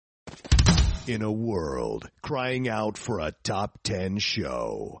In a world crying out for a top 10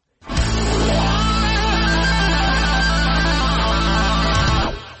 show,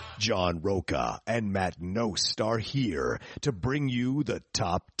 John Roca and Matt Nost are here to bring you the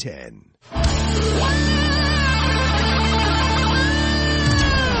top 10.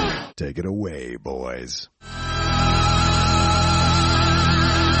 Take it away, boys.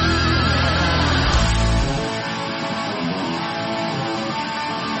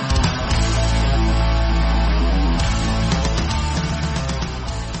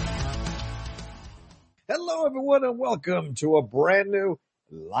 Hello, everyone, and welcome to a brand new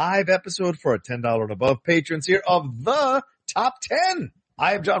live episode for our $10 and above patrons here of the Top 10.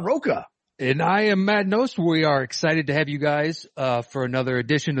 I am John Roca. And I am Matt Nost. We are excited to have you guys for another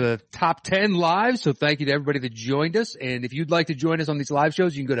edition of the Top 10 Live. So thank you to everybody that joined us. And if you'd like to join us on these live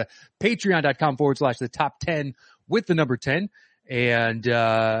shows, you can go to patreon.com/the top 10 with the number 10 and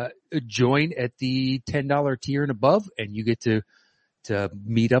join at the $10 tier and above. And you get to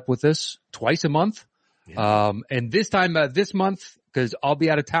meet up with us twice a month. Yeah. And this time, this month, because I'll be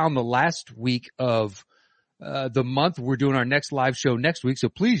out of town the last week of the month, we're doing our next live show next week. So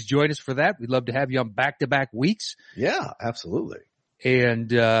please join us for that. We'd love to have you on back-to-back weeks. Yeah, absolutely.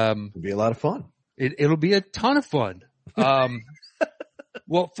 And it'll be a lot of fun. It'll be a ton of fun.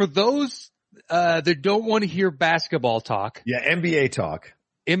 Well, for those that don't want to hear basketball talk. Yeah, NBA talk.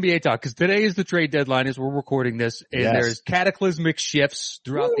 Because today is the trade deadline as we're recording this, and there's cataclysmic shifts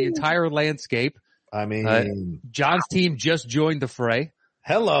throughout the entire landscape. I mean, John's team just joined the fray.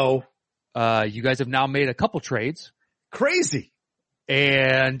 Hello. You guys have now made a couple trades. Crazy.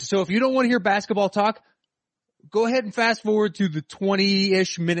 And so if you don't want to hear basketball talk, go ahead and fast forward to the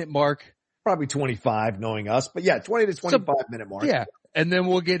 20-ish minute mark. Probably 25 knowing us, but yeah, 20 to 25 minute mark. Yeah. And then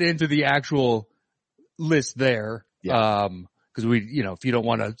we'll get into the actual list there. Yeah. Cause if you don't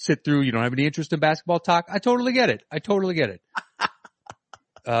want to sit through, you don't have any interest in basketball talk. I totally get it.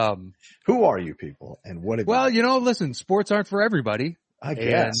 Who are you people and what? Listen, sports aren't for everybody. I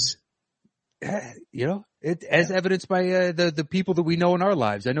guess. And, as evidenced by the people that we know in our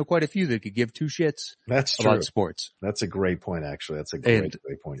lives. I know quite a few that could give two shits about sports. That's a great point, actually. That's a great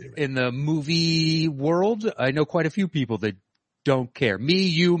point you made. In the movie world, I know quite a few people that don't care. Me,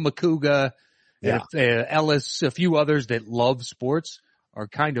 you, Makuga, Ellis, a few others that love sports are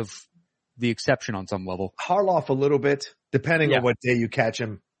kind of the exception on some level. Harloff a little bit, depending on what day you catch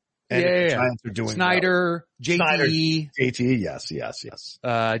him. And if the Giants are doing Snyder, well. JT, yes.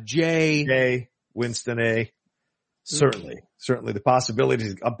 Jay, Winston A. Certainly the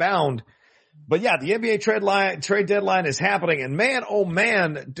possibilities abound. But yeah, the NBA trade deadline is happening, and man, oh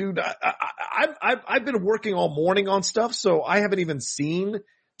man, dude, I've been working all morning on stuff, so I haven't even seen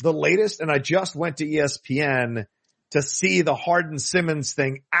the latest, and I just went to ESPN to see the Harden-Simmons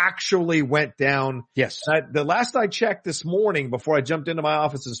thing actually went down. Yes. The last I checked this morning before I jumped into my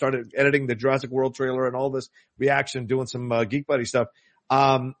office and started editing the Jurassic World trailer and all this reaction, doing some Geek Buddy stuff,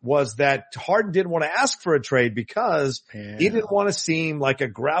 was that Harden didn't want to ask for a trade because he didn't want to seem like a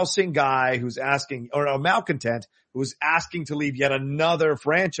grousing guy who's asking, or a malcontent who's asking to leave yet another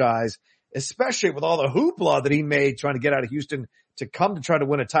franchise, especially with all the hoopla that he made trying to get out of Houston to come to try to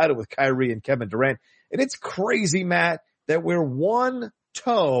win a title with Kyrie and Kevin Durant. And it's crazy, Matt, that we're one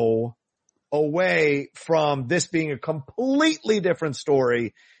toe away from this being a completely different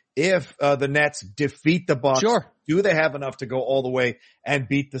story. If the Nets defeat the Bucks, do they have enough to go all the way and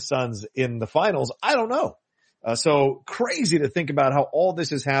beat the Suns in the finals? I don't know. So crazy to think about how all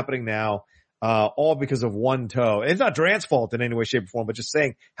this is happening now, all because of one toe. And it's not Durant's fault in any way, shape, or form, but just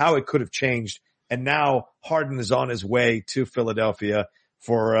saying how it could have changed. And now Harden is on his way to Philadelphia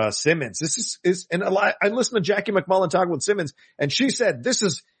for Simmons. I listened to Jackie McMullen talk with Simmons, and she said this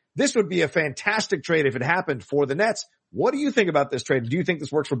would be a fantastic trade if it happened for the Nets. What do you think about this trade? Do you think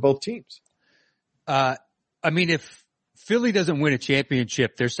this works for both teams? If Philly doesn't win a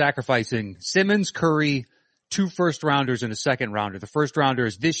championship, they're sacrificing Simmons, Curry, 2 first-rounders and a second-rounder. The first-rounder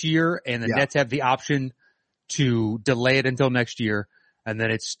is this year, and the Nets have the option to delay it until next year. And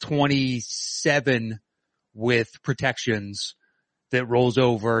then it's 27 with protections that rolls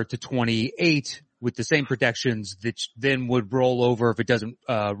over to 28 with the same protections that then would roll over if it doesn't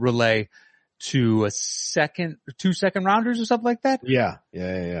relay to 2 second rounders or something like that. Yeah.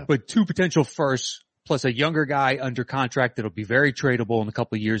 But 2 potential firsts plus a younger guy under contract that'll be very tradable in a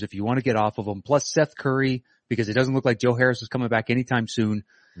couple of years if you want to get off of him, plus Seth Curry, because it doesn't look like Joe Harris is coming back anytime soon.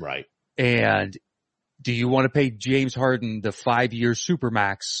 Right. And do you want to pay James Harden the 5-year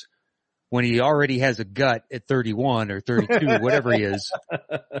supermax when he already has a gut at 31 or 32, whatever he is?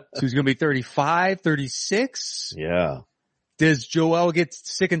 So he's going to be 35, 36. Yeah. Does Joel get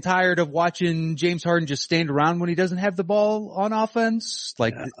sick and tired of watching James Harden just stand around when he doesn't have the ball on offense?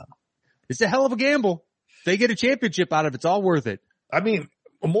 Like, it's a hell of a gamble. If they get a championship out of it, it's all worth it. I mean,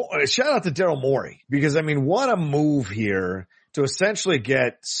 shout out to Daryl Morey, because I mean, what a move here to essentially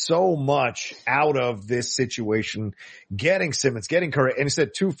get so much out of this situation, getting Simmons, getting Curry, and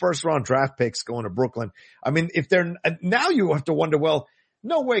instead 2 first-round draft picks going to Brooklyn. I mean, if they're now, you have to wonder, well,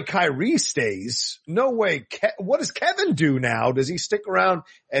 no way Kyrie stays. No way. What does Kevin do now? Does he stick around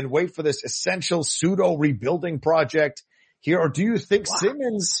and wait for this essential pseudo rebuilding project here? Or do you think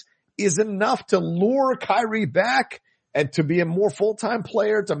Simmons is enough to lure Kyrie back and to be a more full-time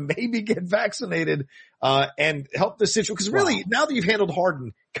player, to maybe get vaccinated, and help the situation? Because really, now that you've handled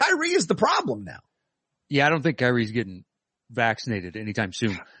Harden, Kyrie is the problem now. Yeah, I don't think Kyrie's getting vaccinated anytime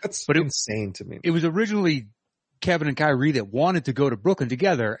soon. That's but insane to me. It was originally Kevin and Kyrie that wanted to go to Brooklyn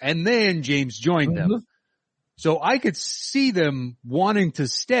together, and then James joined them. So I could see them wanting to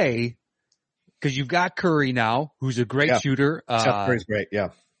stay, because you've got Curry now, who's a great shooter. Steph Curry's great, yeah.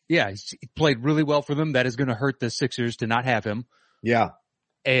 Yeah, he played really well for them. That is going to hurt the Sixers to not have him. Yeah.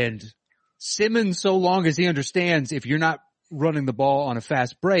 And Simmons, so long as he understands, if you're not running the ball on a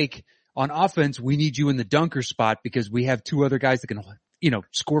fast break on offense, we need you in the dunker spot, because we have 2 other guys that can,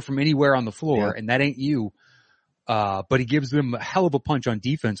 score from anywhere on the floor, and that ain't you. But he gives them a hell of a punch on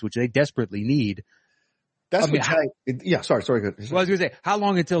defense, which they desperately need. That's sorry. Good. Well, I was going to say, how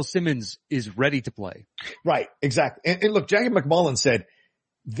long until Simmons is ready to play? Right, exactly. And look, Jackie McMullen said,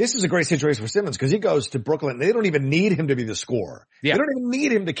 this is a great situation for Simmons, because he goes to Brooklyn. They don't even need him to be the scorer. Yeah. They don't even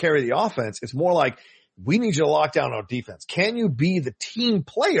need him to carry the offense. It's more like, we need you to lock down our defense. Can you be the team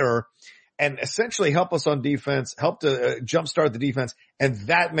player and essentially help us on defense, help to jumpstart the defense? And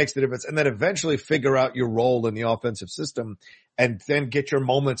that makes the difference. And then eventually figure out your role in the offensive system, and then get your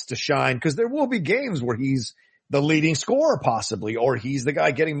moments to shine. Because there will be games where he's the leading scorer possibly, or he's the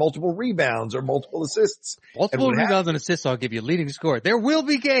guy getting multiple rebounds or multiple assists. Multiple rebounds and assists, I'll give you leading scorer. There will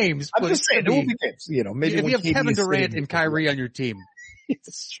be games. I'm just saying, there will be games. Maybe if you have Kevin Durant and Kyrie on your team,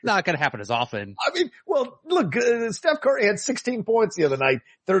 it's not going to happen as often. I mean, well, look, Steph Curry had 16 points the other night,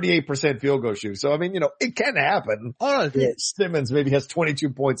 38% field goal shoot. So, I mean, it can happen. Simmons maybe has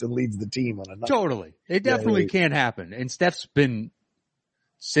 22 points and leads the team on a night. Totally. It definitely can happen. And Steph's been,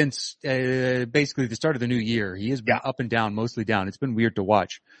 since basically the start of the new year, he has been up and down, mostly down. It's been weird to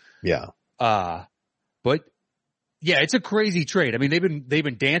watch. Yeah. But yeah, it's a crazy trade. I mean, they've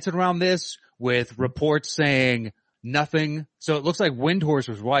been dancing around this with reports saying nothing. So it looks like Windhorst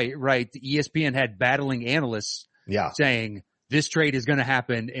was right. The ESPN had battling analysts saying this trade is going to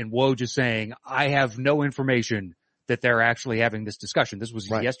happen, and Woj just saying, I have no information that they're actually having this discussion. This was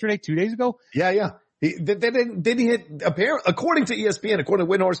yesterday, 2 days ago? Yeah. According to ESPN, according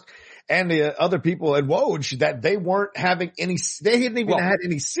to Windhorst and the other people at Woj, that they weren't having they hadn't even had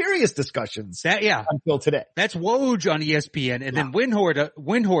any serious discussions until today. That's Woj on ESPN, and then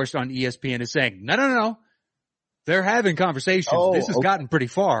Windhorst on ESPN is saying, no. They're having conversations. This has gotten pretty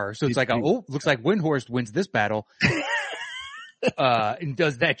far. So it's like, looks like Windhorst wins this battle. And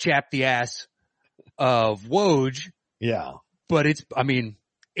does that chap the ass of Woj. Yeah. But it's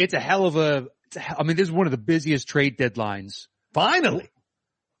a hell of this is one of the busiest trade deadlines. Finally.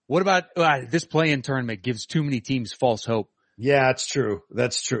 What about this play-in tournament gives too many teams false hope? Yeah, it's true.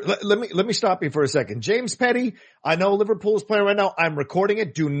 That's true. Let me stop you for a second. James Petty, I know Liverpool is playing right now. I'm recording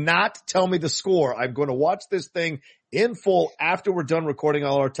it. Do not tell me the score. I'm going to watch this thing in full after we're done recording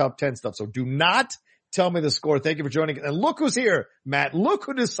all our top 10 stuff. So do not tell me the score. Thank you for joining. And look who's here, Matt. Look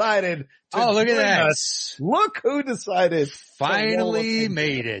who decided to look at that. Us. Look who decided. Finally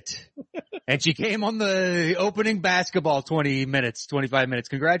made it. And she came on the opening basketball 25 minutes.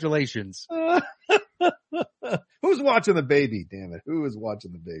 Congratulations. Who's watching the baby? Damn it. Who is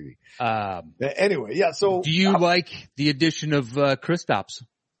watching the baby? Anyway, yeah. So do you like the addition of Kristaps?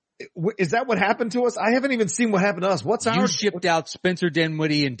 Is that what happened to us? I haven't even seen what happened to us. You shipped out Spencer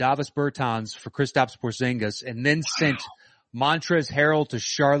Dinwiddie and Davis Bertans for Kristaps Porzingis, and then sent Montrezl Harrell to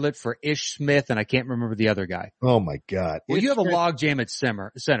Charlotte for Ish Smith, and I can't remember the other guy. Oh my God. Well, you have a log jam at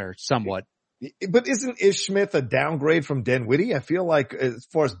center somewhat. But isn't Ish Smith a downgrade from Dinwiddie? I feel like as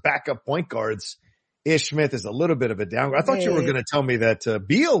far as backup point guards, Ish Smith is a little bit of a downgrade. I thought you were going to tell me that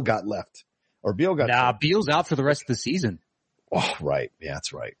Beal got left, or Beal got. Nah, Beal's out for the rest of the season. Oh, right. Yeah,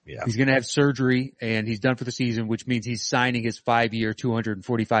 that's right. Yeah. He's going to have surgery, and he's done for the season, which means he's signing his 5-year,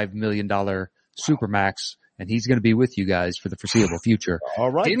 $245 million Supermax, and he's going to be with you guys for the foreseeable future. All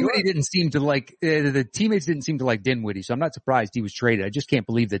right. Dinwiddie didn't seem to like, the teammates didn't seem to like Dinwiddie, so I'm not surprised he was traded. I just can't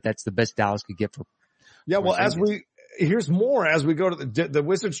believe that that's the best Dallas could get for. Yeah, well, here's more as we go to the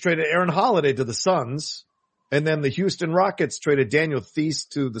Wizards traded Aaron Holiday to the Suns And then the Houston Rockets traded Daniel Theis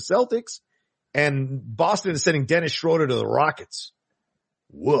to the Celtics, and Boston is sending Dennis Schroeder to the Rockets.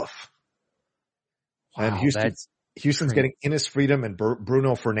 Woof. Wow, and Houston's getting Enes Freedom and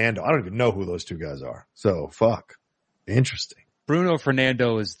Bruno Fernando. I don't even know who those two guys are. So fuck. Interesting. Bruno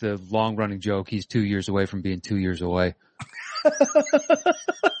Fernando is the long running joke. He's 2 years away from being 2 years away.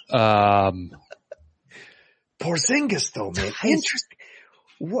 Porzingis though, man. Interesting.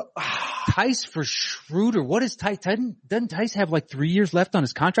 What? Theis for Schroeder. What is Theis? Doesn't Theis have like 3 years left on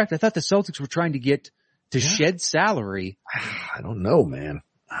his contract? I thought the Celtics were trying to get to shed salary. I don't know, man.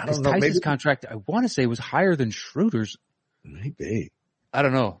 I don't know. Theis contract, I want to say, was higher than Schroeder's. Maybe. I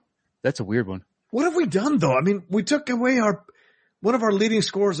don't know. That's a weird one. What have we done though? I mean, we took away one of our leading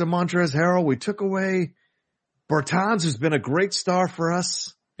scorers in Montrezl Harrell. We took away Bertans, who's been a great star for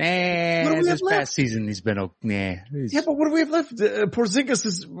us. This past season he's been Yeah, but what do we have left? Porzingis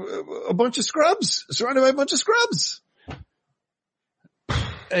is a bunch of scrubs, surrounded by a bunch of scrubs.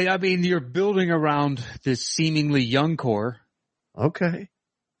 I mean, you're building around this seemingly young core. Okay.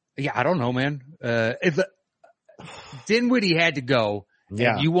 Yeah, I don't know, man. If Dinwiddie had to go,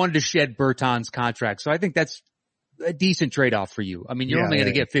 and you wanted to shed Bertans' contract, so I think that's a decent trade-off for you. I mean, you're only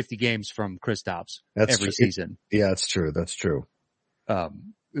going to get 50 games from Kristaps every season. Yeah, that's true. That's true.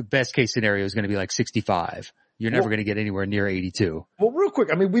 Best case scenario is going to be like 65. You're never going to get anywhere near 82. Well, real quick,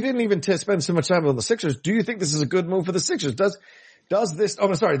 I mean, we didn't even spend so much time on the Sixers. Do you think this is a good move for the Sixers? Does this? Oh,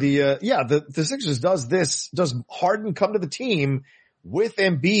 I'm sorry. The Sixers does Harden come to the team with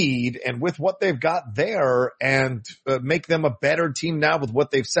Embiid and with what they've got there and make them a better team now with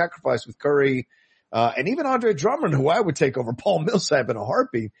what they've sacrificed with Curry and even Andre Drummond, who I would take over Paul Millsap in a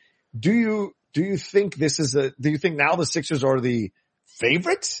heartbeat? Do you think do you think now the Sixers are the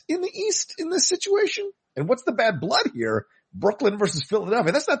favorites in the East in this situation? And what's the bad blood here? Brooklyn versus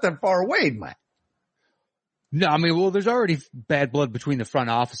Philadelphia. That's not that far away, Mike. No, I mean, well, there's already bad blood between the front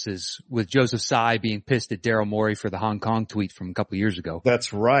offices with Joseph Tsai being pissed at Daryl Morey for the Hong Kong tweet from a couple of years ago.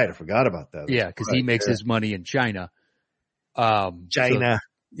 That's right. I forgot about that. Yeah, because he makes his money in China. China.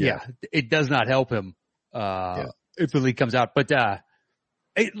 So, it does not help him if the league comes out. But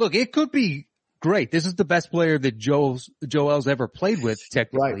look, it could be great. This is the best player that Joel's ever played with,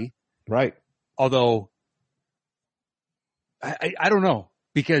 technically. Right. Although, I don't know,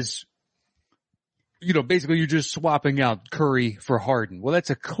 because, basically you're just swapping out Curry for Harden. Well,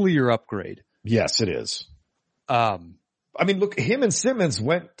 that's a clear upgrade. Yes, it is. I mean, look, him and Simmons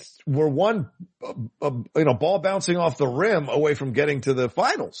were one, ball bouncing off the rim away from getting to the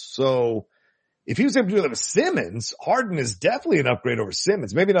finals. So if he was able to do that with Simmons, Harden is definitely an upgrade over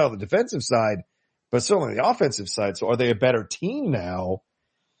Simmons. Maybe not on the defensive side, but certainly on the offensive side. So are they a better team now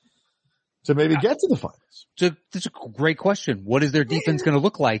to maybe get to the finals? So that's a great question. What is their defense going to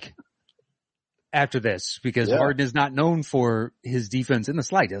look like after this? Because Harden is not known for his defense in the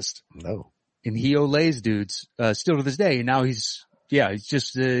slightest. No. And he olays dudes, still to this day. And now he's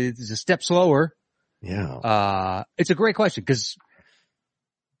just, he's a step slower. Yeah. It's a great question because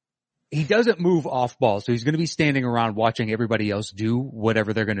he doesn't move off ball. So he's going to be standing around watching everybody else do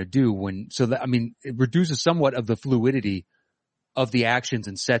whatever they're going to do it reduces somewhat of the fluidity of the actions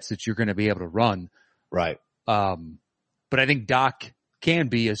and sets that you're going to be able to run. Right. But I think Doc can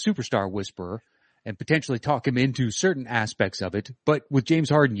be a superstar whisperer and potentially talk him into certain aspects of it. But with James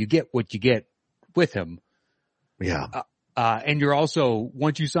Harden, you get what you get with him. Yeah. And you're also,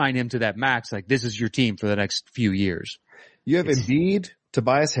 once you sign him to that max, like this is your team for the next few years. You have Embiid,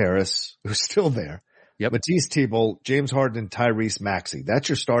 Tobias Harris, who's still there. Yep. Matisse Thybulle, James Harden, Tyrese Maxey. That's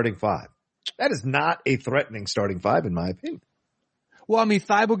your starting five. That is not a threatening starting five in my opinion. Well, I mean,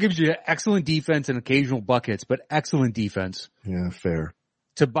 Thybulle gives you excellent defense and occasional buckets, but excellent defense. Yeah, fair.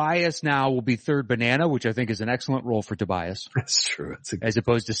 Tobias now will be third banana, which I think is an excellent role for Tobias. That's true. As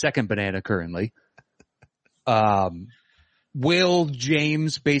opposed to second banana currently. Will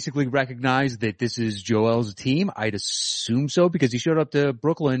James basically recognize that this is Joel's team? I'd assume so because he showed up to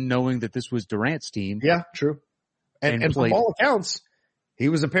Brooklyn knowing that this was Durant's team. Yeah, true. And from all accounts, he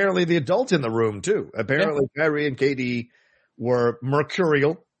was apparently the adult in the room too. Apparently Kyrie and KD were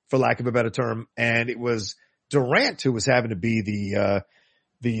mercurial, for lack of a better term, and it was Durant who was having to be the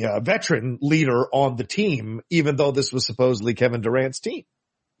veteran leader on the team, even though this was supposedly Kevin Durant's team.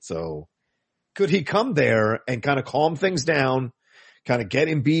 So could he come there and kind of calm things down, kind of get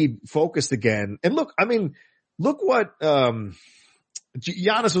Embiid focused again? And look what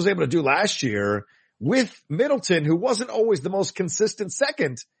Giannis was able to do last year with Middleton, who wasn't always the most consistent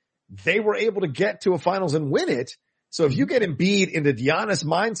second. They were able to get to a finals and win it. So if you get Embiid into Giannis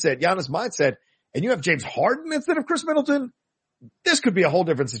mindset, and you have James Harden instead of Chris Middleton, this could be a whole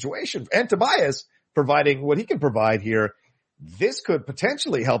different situation. And Tobias, providing what he can provide here, this could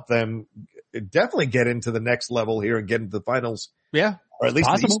potentially help them definitely get into the next level here and get into the finals. Yeah. Or at least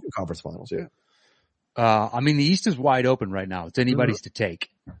possible. the Eastern Conference Finals. Yeah. I mean, the East is wide open right now. It's anybody's to take.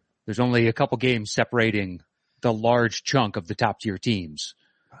 There's only a couple games separating the large chunk of the top tier teams.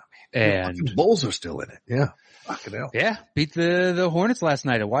 And the Bulls are still in it. Yeah. Fucking hell. Yeah. Beat the Hornets last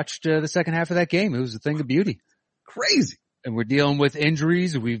night. I watched the second half of that game. It was a thing of beauty. Crazy. And we're dealing with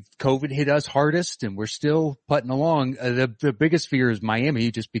injuries. COVID hit us hardest and we're still putting along. The biggest fear is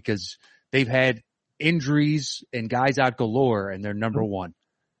Miami just because they've had injuries and guys out galore and they're number one.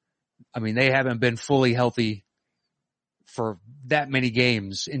 I mean, they haven't been fully healthy for that many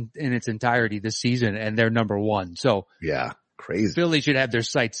games in its entirety this season and they're number one. So yeah, crazy. Philly should have their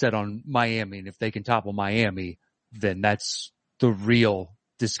sights set on Miami. And if they can topple Miami, then that's the real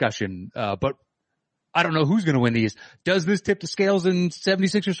discussion. But I don't know who's going to win these. Does this tip the scales in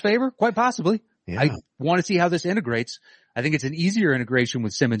 76ers favor? Quite possibly. Yeah. I want to see how this integrates. I think it's an easier integration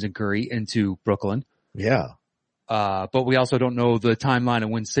with Simmons and Curry into Brooklyn. Yeah. But we also don't know the timeline of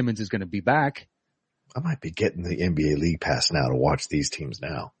when Simmons is going to be back. I might be getting the NBA League Pass now to watch these teams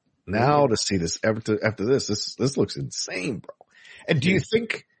now. Now to see this after this looks insane, bro. And do you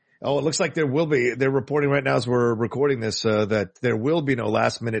think, it looks like they're reporting right now as we're recording this, that there will be no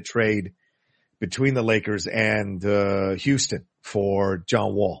last minute trade between the Lakers and, Houston for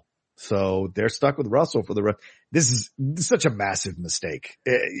John Wall. So they're stuck with Russell for the rest. This is such a massive mistake.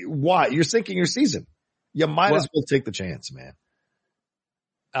 Why? You're sinking your season. You might as well take the chance, man.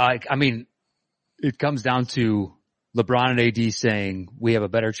 I mean, it comes down to LeBron and AD saying we have a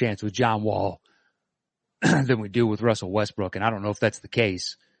better chance with John Wall than we do with Russell Westbrook. And I don't know if that's the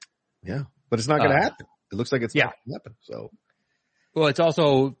case. Yeah, but it's not going to happen. It looks like it's not going to happen. So, well, it's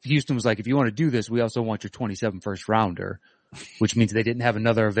also Houston was like, if you want to do this, we also want your 27 first rounder, which means they didn't have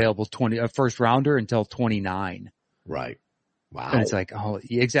another available first rounder until 29. Right. Wow. And it's like, oh,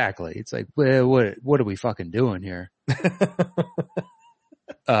 exactly. It's like, well, what are we fucking doing here?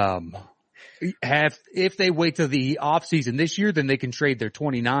 If they wait till the off season this year, then they can trade their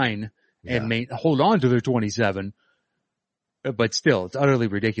 29 and hold on to their 27. But still, it's utterly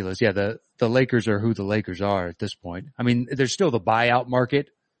ridiculous. Yeah, the Lakers are who the Lakers are at this point. I mean, there's still the buyout market,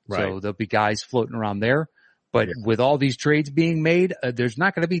 so there'll be guys floating around there. But with all these trades being made, there's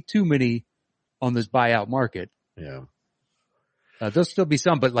not going to be too many on this buyout market. Yeah. There'll still be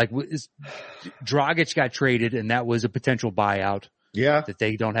some, but like Dragic got traded and that was a potential buyout. Yeah. That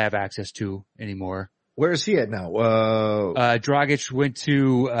they don't have access to anymore. Where is he at now? Dragic went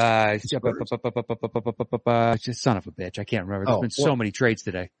to, just son of a bitch. I can't remember. There's been so many trades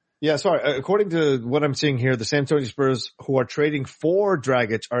today. Yeah, sorry. According to what I'm seeing here, the San Antonio Spurs who are trading for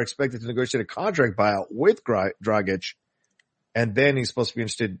Dragic are expected to negotiate a contract buyout with Dragic. And then he's supposed to be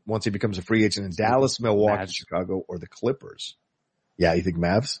interested once he becomes a free agent in Dallas, Milwaukee, Mavs. Chicago, or the Clippers. Yeah, you think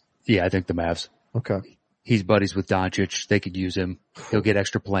Mavs? Yeah, I think the Mavs. Okay. He's buddies with Doncic. They could use him. He'll get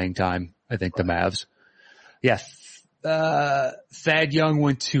extra playing time. I think the Mavs. Yeah. Thad Young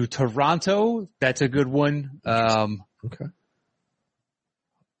went to Toronto. That's a good one. Okay.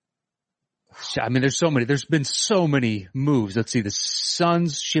 I mean, there's been so many moves. Let's see. The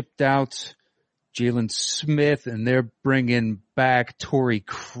Suns shipped out Jalen Smith and they're bringing back Torrey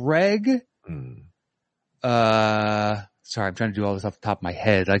Craig. Sorry, I'm trying to do all this off the top of my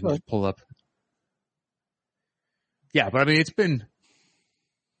head. I can just pull up. Yeah, but I mean, it's been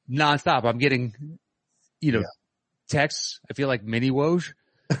nonstop. I'm getting, texts. I feel like mini Woj.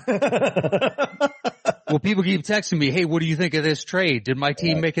 Well, people keep texting me, hey, what do you think of this trade? Did my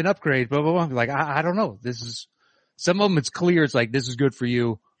team make an upgrade? Blah, blah, blah. Like, I don't know. Some of them it's clear. It's like, this is good for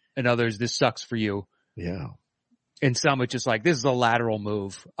you. And others, this sucks for you. Yeah. And some it's just like, this is a lateral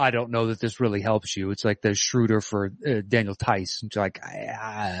move. I don't know that this really helps you. It's like the Schroeder for Daniel Tice. It's like,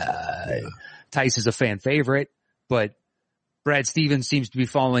 Tice is a fan favorite, but Brad Stevens seems to be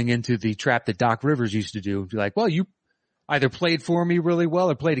falling into the trap that Doc Rivers used to do. Be like, well, you either played for me really well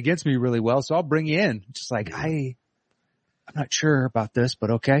or played against me really well, so I'll bring you in. Just like, I'm not sure about this,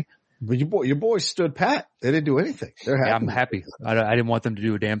 but okay. But your boys stood pat. They didn't do anything. They're happy. Yeah, I'm happy. I didn't want them to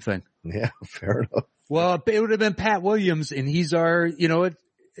do a damn thing. Yeah, fair enough. Well, it would have been Pat Williams, and he's our,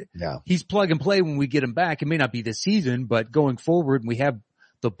 he's plug and play when we get him back. It may not be this season, but going forward, we have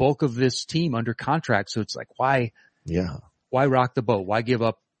the bulk of this team under contract. So it's like, why rock the boat? Why give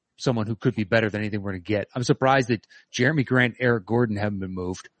up someone who could be better than anything we're going to get? I'm surprised that Jeremy Grant, Eric Gordon haven't been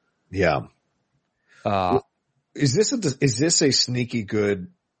moved. Yeah. Is this a sneaky good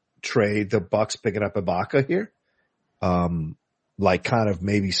trade? The Bucks picking up Ibaka here? Like kind of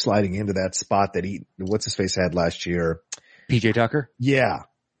maybe sliding into that spot that what's his face had last year. PJ Tucker? Yeah.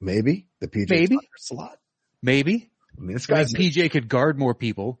 Maybe the PJ Maybe. Tucker slot. Maybe. I mean, this I guy's think PJ could guard more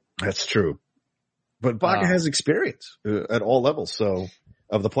people. That's true. But Baca has experience at all levels, so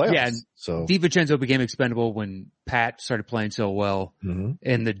of the playoffs. Yeah, and so DiVincenzo became expendable when Pat started playing so well,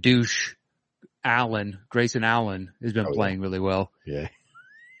 and the douche Grayson Allen, has been playing really well. Yeah,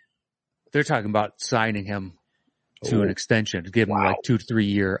 they're talking about signing him to an extension, give him like 2 to 3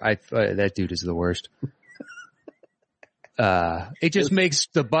 year. That dude is the worst. It just makes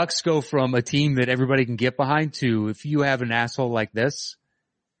the Bucks go from a team that everybody can get behind to, if you have an asshole like this,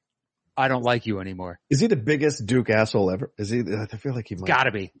 I don't like you anymore. Is he the biggest Duke asshole ever? Is he? I feel like he might.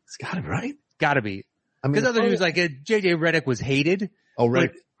 Gotta be. It's gotta be, right? Gotta be. I mean, because other dudes like JJ Redick was hated. Oh,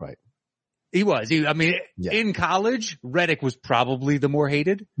 Redick, right. He was. In college, Redick was probably the more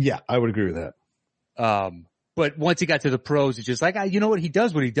hated. Yeah, I would agree with that. But once he got to the pros, it's just like, you know what? He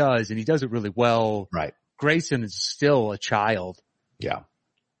does what he does, and he does it really well. Right. Grayson is still a child. Yeah.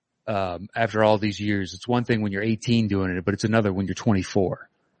 After all these years, it's one thing when you're 18 doing it, but it's another when you're 24.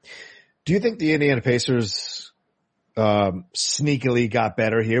 Do you think the Indiana Pacers sneakily got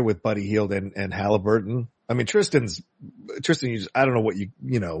better here with Buddy Hield and Halliburton? I mean, Tristan, I don't know what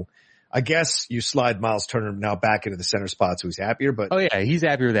I guess you slide Miles Turner now back into the center spot, so he's happier, but. Oh yeah, he's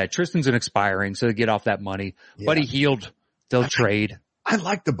happier with that. Tristan's an expiring, so they get off that money. Yeah. Buddy Hield, they'll trade. I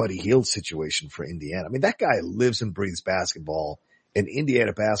like the Buddy Hield situation for Indiana. I mean, that guy lives and breathes basketball and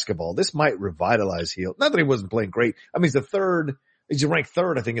Indiana basketball. This might revitalize Hield. Not that he wasn't playing great. I mean, he's ranked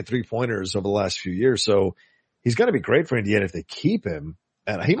third, I think, in 3-pointers over the last few years. So he's going to be great for Indiana if they keep him.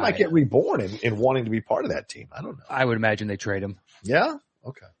 And he might get reborn in wanting to be part of that team. I don't know. I would imagine they trade him. Yeah?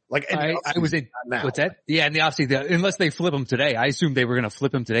 Okay. I was in, what's that? Yeah, in the offseason, unless they flip him today. I assumed they were going to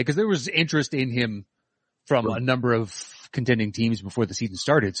flip him today because there was interest in him from a number of contending teams before the season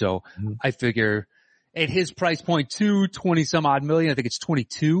started. So I figure at his price point, 20 some odd million, I think it's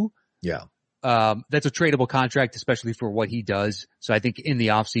 22. Yeah. That's a tradable contract, especially for what he does. So I think in the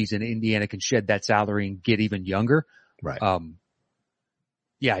offseason, Indiana can shed that salary and get even younger. Right.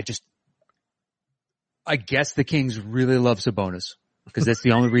 I guess the Kings really love Sabonis because that's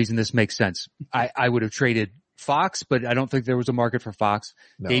the only reason this makes sense. I would have traded Fox, but I don't think there was a market for Fox.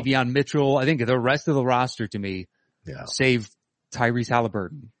 No. Davion Mitchell, I think the rest of the roster to me, save Tyrese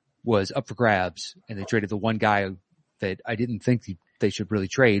Halliburton, was up for grabs, and they traded the one guy that I didn't think they should really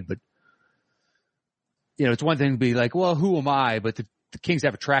trade. But it's one thing to be like, well, who am I? But the Kings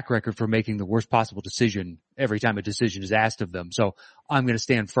have a track record for making the worst possible decision every time a decision is asked of them. So I'm going to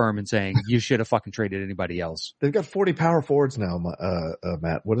stand firm in saying you should have fucking traded anybody else. They've got 40 power forwards now,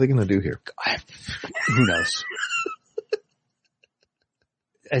 Matt. What are they going to do here? Who knows?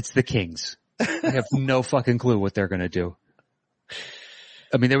 It's the Kings. I have no fucking clue what they're going to do.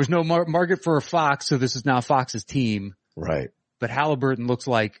 I mean, there was no market for Fox, so this is now Fox's team. Right. But Halliburton looks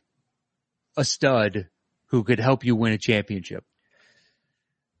like a stud who could help you win a championship.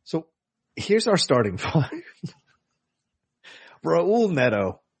 So here's our starting five. Raul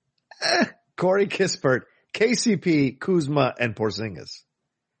Neto, Corey Kispert, KCP, Kuzma, and Porzingis.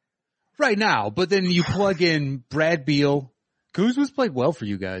 Right now, but then you plug in Brad Beal. Kuzma's played well for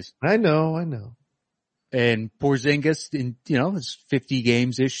you guys. I know. And Porzingis, it's 50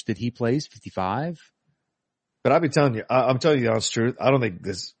 games-ish that he plays, 55. But I'll be telling you, I'm telling you the honest truth. I don't think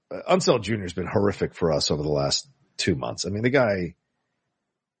this, Unseld Jr. has been horrific for us over the last 2 months. I mean, the guy,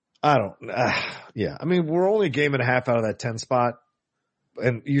 I mean, we're only a game and a half out of that 10 spot.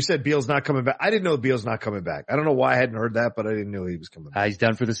 And you said Beal's not coming back. I didn't know Beal's not coming back. I don't know why I hadn't heard that, but I didn't know he was coming back. He's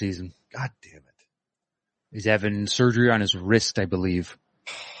done for the season. God damn it. He's having surgery on his wrist, I believe.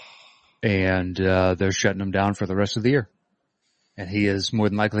 And they're shutting him down for the rest of the year. And he is more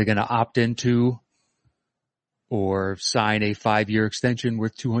than likely going to opt into or sign a 5-year extension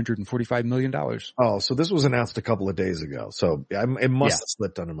worth $245 million. Oh, so this was announced a couple of days ago. So it must have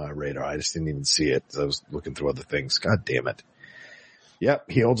slipped under my radar. I just didn't even see it. I was looking through other things. God damn it. Yep.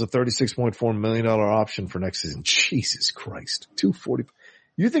 He holds a $36.4 million option for next season. Jesus Christ. 240.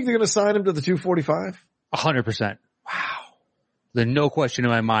 You think they're going to sign him to the 245? 100%. Wow. There's no question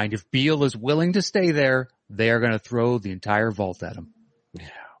in my mind. If Beal is willing to stay there, they are going to throw the entire vault at him. Yeah.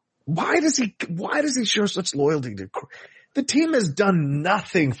 Why does he show such loyalty to the team? Has done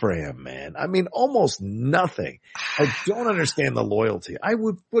nothing for him, man. I mean, almost nothing. I don't understand the loyalty. I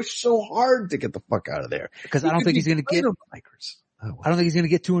would push so hard to get the fuck out of there because I don't think he's going to get. I don't think he's going to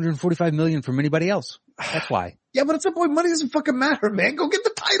get $245 million from anybody else. That's why. Yeah, but at some point, money doesn't fucking matter, man. Go get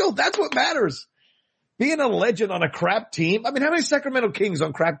the title. That's what matters. Being a legend on a crap team. I mean, how many Sacramento Kings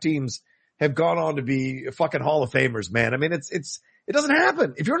on crap teams have gone on to be fucking Hall of Famers, man? I mean, it doesn't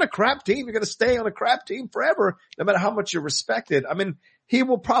happen. If you're on a crap team, you're going to stay on a crap team forever, no matter how much you're respected. I mean, he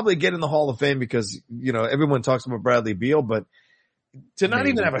will probably get in the Hall of Fame because, everyone talks about Bradley Beal, but to not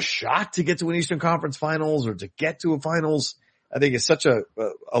even have a shot to get to an Eastern Conference Finals or to get to a finals, I think it's such a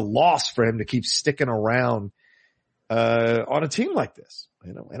loss for him to keep sticking around, on a team like this,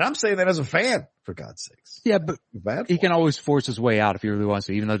 and I'm saying that as a fan, for God's sakes. Yeah, but he can always force his way out if he really wants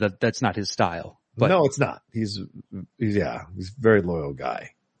to, even though that's not his style. But no, it's not. He's a very loyal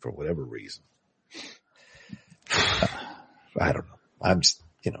guy for whatever reason. I don't know. I'm just,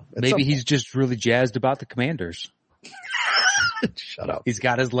 maybe he's just really jazzed about the Commanders. Shut up. He's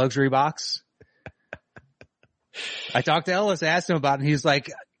got his luxury box. I talked to Ellis, asked him about it, and he's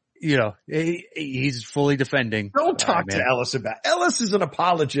like, he's fully defending. Don't talk to Ellis about it. Ellis is an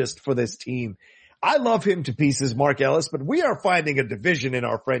apologist for this team. I love him to pieces, Mark Ellis, but we are finding a division in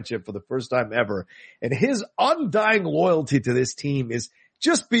our friendship for the first time ever. And his undying loyalty to this team is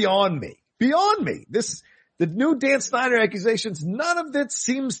just beyond me. Beyond me. The new Dan Snyder accusations, none of that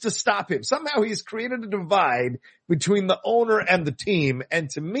seems to stop him. Somehow he's created a divide between the owner and the team.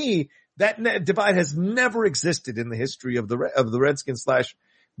 And to me, that divide has never existed in the history of the Redskins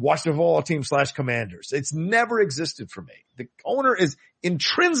 / Washington football team / Commanders. It's never existed for me. The owner is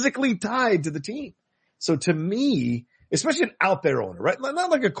intrinsically tied to the team. So to me, especially an out there owner, right? Not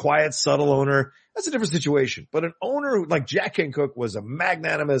like a quiet, subtle owner. That's a different situation. But an owner who, like Jack Kent Cooke, was a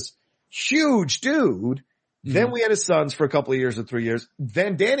magnanimous, huge dude. Mm-hmm. Then we had his sons for a couple of years or 3 years.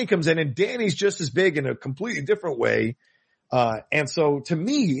 Then Danny comes in, and Danny's just as big in a completely different way. And so to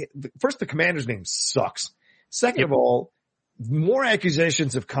me, first, the Commander's name sucks. Second of all, more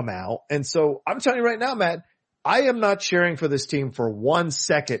accusations have come out. And so I'm telling you right now, Matt, I am not cheering for this team for 1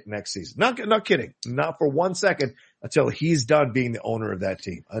 second next season. Not kidding. Not for 1 second until he's done being the owner of that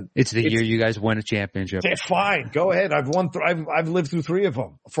team. It's the year you guys win a championship. Fine. Go ahead. I've lived through 3 of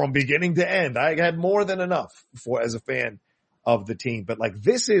them from beginning to end. I had more than enough as a fan of the team. But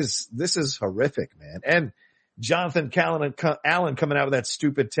this is horrific, man. And Jonathan Allen coming out with that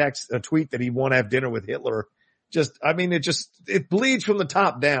stupid tweet that he won't have dinner with Hitler. It bleeds from the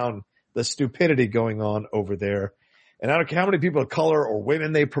top down, the stupidity going on over there. And I don't care how many people of color or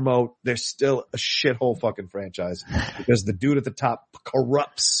women they promote, they're still a shithole fucking franchise because the dude at the top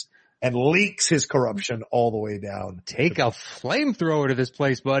corrupts and leaks his corruption all the way down. Take a flamethrower to this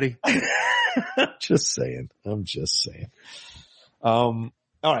place, buddy. I'm just saying. All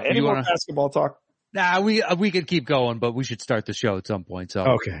right. Any more basketball talk? Nah, we could keep going, but we should start the show at some point. So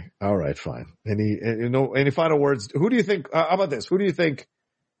okay, all right, fine. Any final words? Who do you think? How about this? Who do you think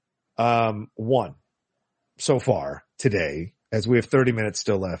won so far today? As we have 30 minutes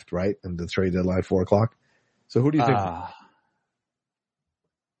still left, right? And the trade deadline 4:00. So who do you think?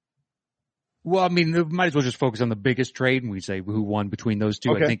 Well, we might as well just focus on the biggest trade, and we say who won between those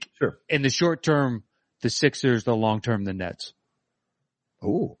two. Okay, I think sure. In the short term, the Sixers; the long term, the Nets.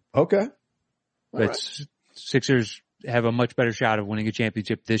 Oh, okay. But Sixers have a much better shot of winning a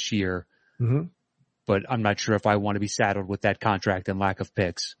championship this year. Mm-hmm. But I'm not sure if I want to be saddled with that contract and lack of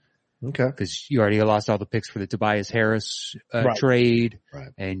picks. Okay. Because you already lost all the picks for the Tobias Harris trade.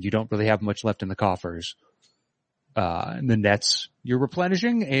 Right. And you don't really have much left in the coffers. And the Nets, you're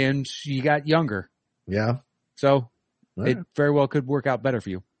replenishing and you got younger. Yeah. So it very well could work out better for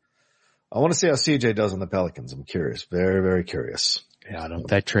you. I want to see how CJ does on the Pelicans. I'm curious. Very, very curious. Yeah,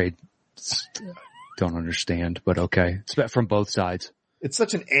 that trade, don't understand, but okay. It's from both sides. It's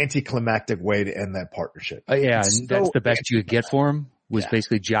such an anticlimactic way to end that partnership. Yeah, and that's the best you could get for him was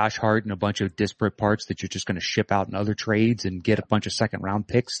basically Josh Hart and a bunch of disparate parts that you're just going to ship out in other trades and get a bunch of second round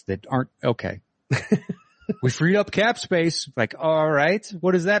picks that aren't okay. We freed up cap space. Like, all right,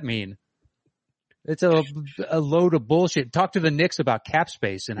 what does that mean? It's a load of bullshit. Talk to the Knicks about cap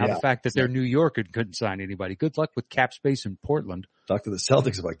space and how the fact that they're New York and couldn't sign anybody. Good luck with cap space in Portland. Talk to the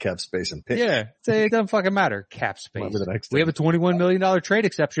Celtics about cap space and picks. Yeah, it doesn't fucking matter. Cap space. We have a $21 million trade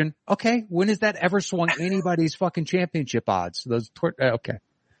exception. Okay, when has that ever swung anybody's fucking championship odds? Okay.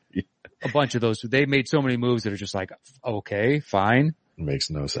 Yeah. A bunch of those. They made so many moves that are just like, okay, fine. Makes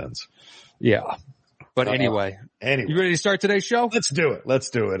no sense. Yeah. But anyway, you ready to start today's show? Let's do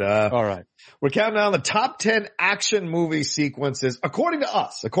it. All right. We're counting down the top 10 action movie sequences according to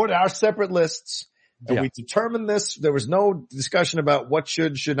us, according to our separate lists. And we determined this. There was no discussion about what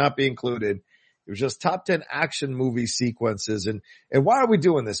should not be included. It was just top 10 action movie sequences. And why are we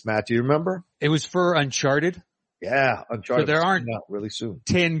doing this, Matt? Do you remember? It was for Uncharted. Yeah, Uncharted. So there aren't really soon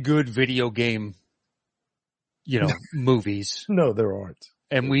 10 good video game, movies. No, there aren't.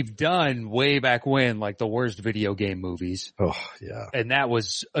 And we've done way back when, like the worst video game movies. Oh, yeah. And that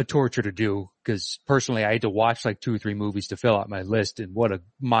was a torture to do because personally I had to watch like 2 or 3 movies to fill out my list. And what a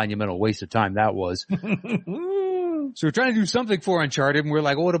monumental waste of time that was. So we're trying to do something for Uncharted, and we're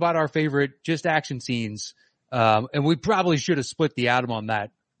like, well, what about our favorite just action scenes? And we probably should have split the atom on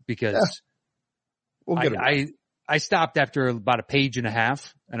that because We'll get I stopped after about a page and a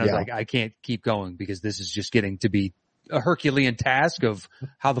half, and I was Yeah. like, I can't keep going because this is just getting to be a Herculean task of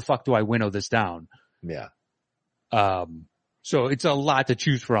how the fuck do I winnow this down? Yeah. So it's a lot to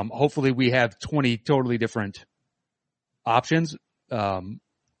choose from. Hopefully we have 20 totally different options.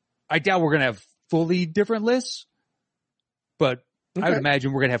 I doubt we're going to have fully different lists, but I would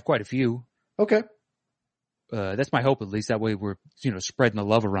imagine we're going to have quite a few. Okay. That's my hope, at least. That way we're, spreading the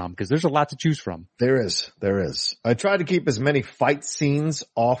love around because there's a lot to choose from. There is. I try to keep as many fight scenes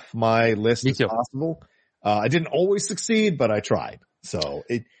off my list Me as too. possible. I didn't always succeed, but I tried. So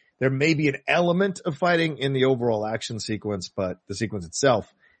there may be an element of fighting in the overall action sequence, but the sequence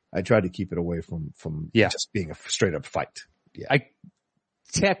itself, I tried to keep it away from just being a straight up fight. Yeah. I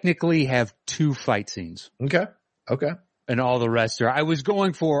technically have 2 fight scenes. Okay. And all the rest I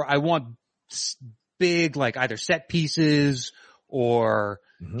want big, like either set pieces or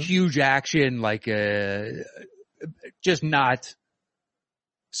huge action, like, just not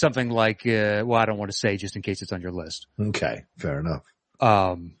something like, I don't want to say just in case it's on your list. Okay. Fair enough.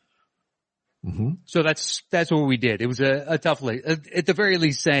 So that's what we did. It was a tough list. At the very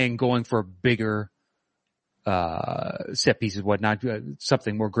least saying going for bigger, set pieces, whatnot,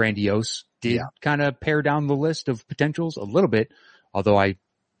 something more grandiose did kind of pare down the list of potentials a little bit. Although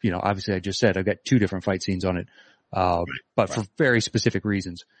obviously I just said I've got 2 different fight scenes on it. But for very specific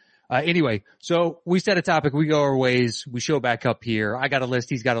reasons. Anyway, so we set a topic, we go our ways, we show back up here. I got a list,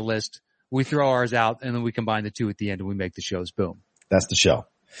 he's got a list. We throw ours out and then we combine the 2 at the end and we make the shows. Boom. That's the show.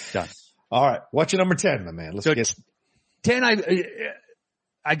 Done. All right. What's your number 10, my man? Let's get 10.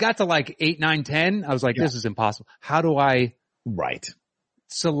 I got to like 8, 9, 10. I was like, this is impossible. How do I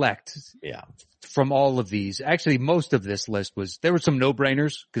select from all of these? Actually, most of this list there were some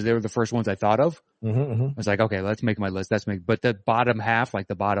no-brainers because they were the first ones I thought of. I was like, okay, let's make my list. But the bottom half, like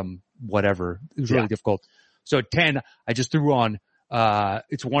the bottom whatever, it was really difficult. So 10, I just threw on,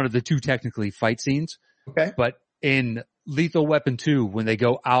 it's one of the 2 technically fight scenes. Okay. But in Lethal Weapon 2, when they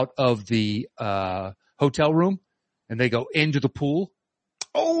go out of the, hotel room and they go into the pool.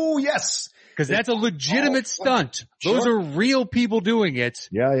 Oh, yes. Cause that's a legitimate stunt. Sure. Those are real people doing it.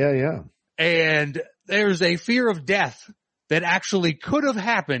 Yeah. And there's a fear of death that actually could have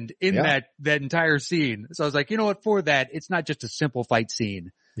happened in that entire scene. So I was like, you know what? For that, it's not just a simple fight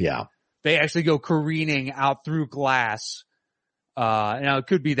scene. Yeah. They actually go careening out through glass. Now it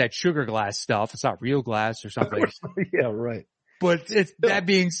could be that sugar glass stuff. It's not real glass or something. Yeah, right. But that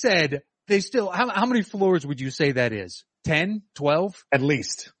being said, they still, how many floors would you say that is? 10, 12? At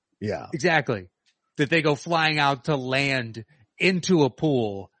least. Yeah. Exactly. That they go flying out to land into a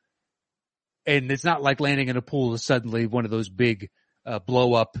pool. And it's not like landing in a pool is suddenly one of those big,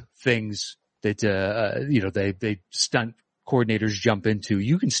 blow up things that, they stunt coordinators jump into.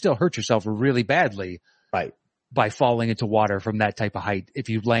 You can still hurt yourself really badly. Right. By falling into water from that type of height. If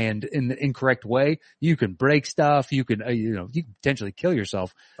you land in the incorrect way, you can break stuff. You can, you can potentially kill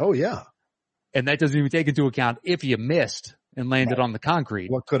yourself. Oh yeah. And that doesn't even take into account if you missed and landed on the concrete.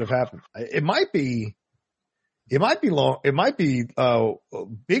 What could have happened? It might be long. It might be,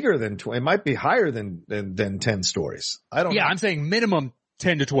 bigger than 20. It might be higher than 10 stories. I don't know. I'm saying minimum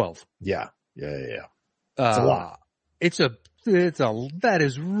 10 to 12. Yeah. It's a lot. That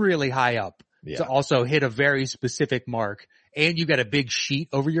is really high up. Yeah. To also hit a very specific mark. And you got a big sheet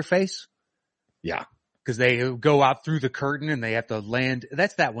over your face. Yeah. Cause they go out through the curtain and they have to land.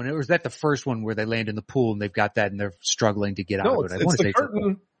 That's that one. Or is that the first one where they land in the pool and they've got that and they're struggling to get out of it? It's the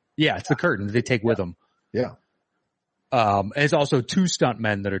curtain. It's the curtain that they take with them. Yeah. And it's also 2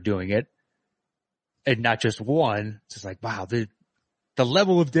 stuntmen that are doing it and not just one. It's just like, wow, the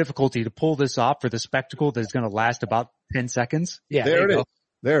level of difficulty to pull this off for the spectacle that's going to last about 10 seconds. Yeah. There it is.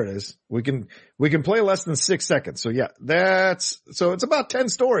 There it is. We can play less than 6 seconds. So yeah, so it's about 10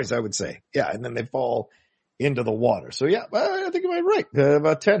 stories, I would say. Yeah. And then they fall into the water. So yeah, I think you might be right.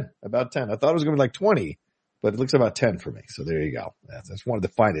 About 10. I thought it was going to be like 20, but it looks about 10 for me. So there you go. I just wanted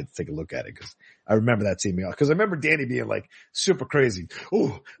to find it to take a look at it because I remember that scene. Because I remember Danny being like super crazy.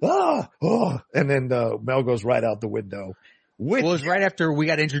 And then Mel goes right out the window. It was right after we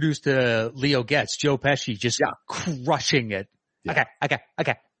got introduced to Leo Getz, Joe Pesci just crushing it. Yeah. Okay.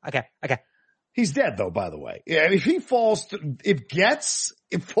 He's dead though, by the way. Yeah, if he falls,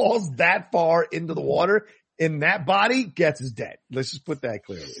 it falls that far into the water in that body, Getz is dead. Let's just put that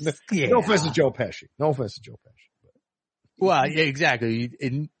clearly. No offense to Joe Pesci. Well, yeah, exactly.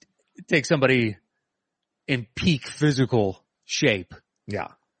 It takes somebody in peak physical shape. Yeah.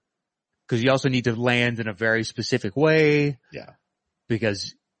 because you also need to land in a very specific way. Yeah.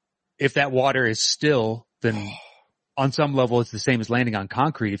 Because if that water is still, then on some level it's the same as landing on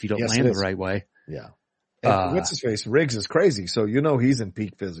concrete if you don't land the right way. Yeah. And what's his face? Riggs is crazy, so you know he's in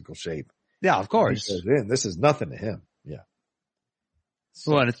peak physical shape. Yeah, of course. This is nothing to him. Yeah.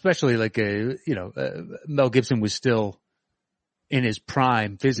 So, well, and especially like Mel Gibson was still in his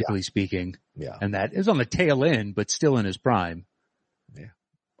prime, physically speaking. Yeah. And that is on the tail end, but still in his prime. Yeah.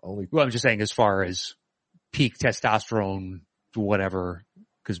 Well, I'm just saying as far as peak testosterone, whatever.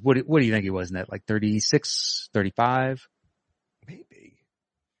 Because what do you think he was in that? Like 36, 35? Maybe.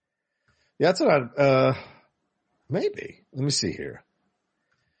 Yeah, that's what maybe. Let me see here.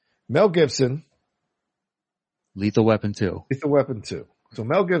 Mel Gibson. Lethal Weapon 2. Lethal Weapon 2. So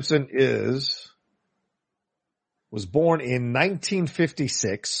Mel Gibson was born in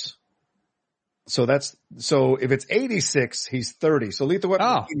 1956. So if it's 86, he's 30. So Lethal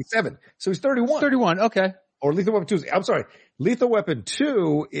Weapon is 87. So he's 31. 31, okay. Or Lethal Weapon 2 I'm sorry. Lethal Weapon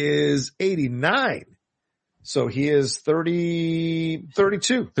 2 is 89. So he is 32,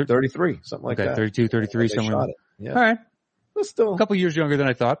 33, something like that. 32, 33, somewhere. Yeah. All right. Well, still a couple years younger than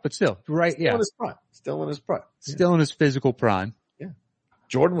I thought, but still, right? Still in his prime. Still in his prime. Still in his physical prime. Yeah.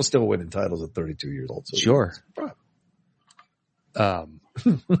 Jordan was still winning titles at 32 years old. So sure.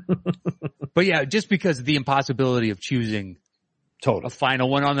 But yeah, just because of the impossibility of choosing a final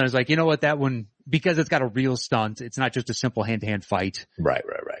one on there, is like, you know what, that one, because it's got a real stunt, it's not just a simple hand-to-hand fight. Right.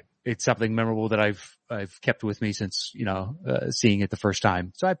 It's something memorable that I've kept with me since, seeing it the first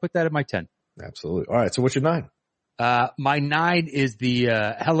time. So I put that at my 10. Absolutely. All right. So what's your 9? My 9 is the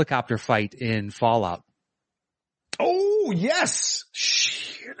helicopter fight in Fallout. Oh, yes.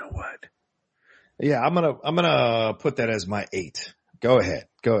 You know what? Yeah, I'm gonna put that as my 8. Go ahead.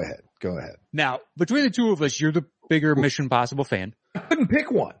 Now, between the two of us, you're the bigger Mission Impossible fan. I couldn't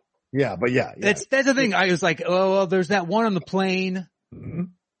pick one. Yeah, but yeah. That's the thing. I was like, oh, well, there's that one on the plane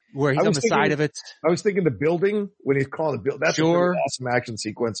where he's on the side of it. I was thinking the building when he's calling the building. That's a really awesome action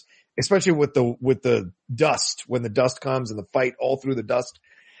sequence, especially with the dust, when the dust comes and the fight all through the dust.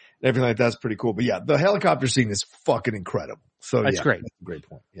 Everything like that's pretty cool. But yeah, the helicopter scene is fucking incredible. So that's great. That's a great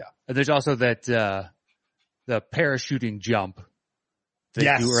point. Yeah. And there's also that, the parachuting jump they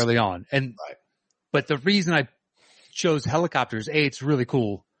do early on. And, but the reason I chose helicopters, A, it's really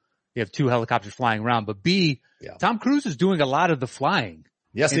cool. You have 2 helicopters flying around, but B, Tom Cruise is doing a lot of the flying.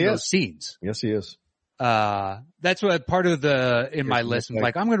 Yes, in those scenes. Yes, he is. That's what part of in my list. I'm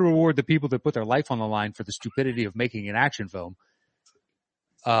like, I'm going to reward the people that put their life on the line for the stupidity of making an action film.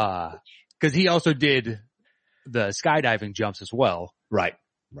 Cause he also did the skydiving jumps as well. Right.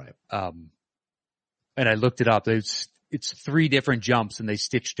 And I looked it up. It's 3 different jumps and they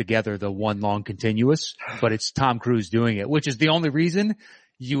stitched together the one long continuous, but it's Tom Cruise doing it, which is the only reason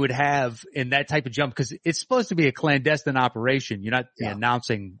you would have in that type of jump, because it's supposed to be a clandestine operation. You're not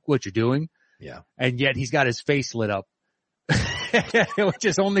announcing what you're doing. Yeah. And yet he's got his face lit up, which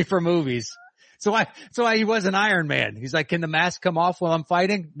is only for movies. So why he was an Iron Man. He's like, can the mask come off while I'm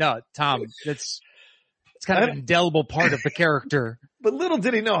fighting? No, Tom, it's kind of an indelible part of the character. But little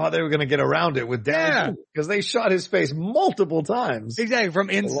did he know how they were going to get around it with Dan, because they shot his face multiple times. Exactly,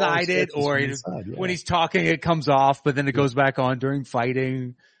 from inside it, or when he's talking, it comes off, but then it goes back on during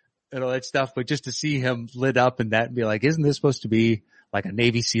fighting and all that stuff. But just to see him lit up and that and be like, isn't this supposed to be like a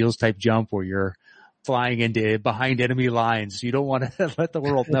Navy SEALs type jump where you're flying into behind enemy lines? You don't want to let the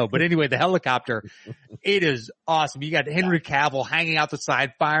world know. But anyway, the helicopter, it is awesome. You got Henry Cavill hanging out the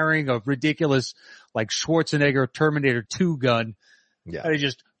side, firing a ridiculous like Schwarzenegger Terminator 2 gun. Yeah. And he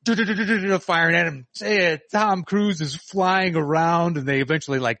just firing at him. Tom Cruise is flying around and they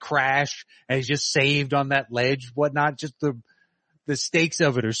eventually like crash and he's just saved on that ledge, whatnot. Just the stakes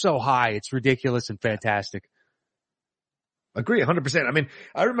of it are so high. It's ridiculous and fantastic. Agree 100%. I mean,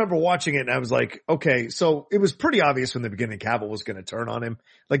 I remember watching it and I was like, okay, so it was pretty obvious from the beginning Cavill was going to turn on him.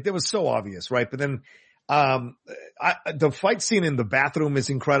 Like that was so obvious, right? But then, the fight scene in the bathroom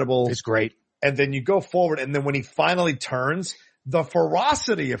is incredible. It's great. And then you go forward and then when he finally turns, the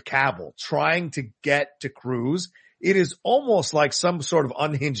ferocity of Cavill trying to get to Cruise, it is almost like some sort of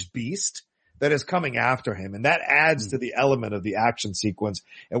unhinged beast that is coming after him. And that adds to the element of the action sequence.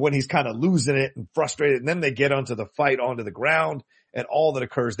 And when he's kind of losing it and frustrated, and then they get onto the fight onto the ground and all that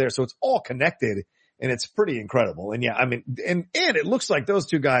occurs there. So it's all connected and it's pretty incredible. And yeah, I mean, and it looks like those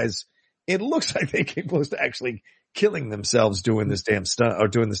two guys, it looks like they came close to actually killing themselves doing this damn stunt or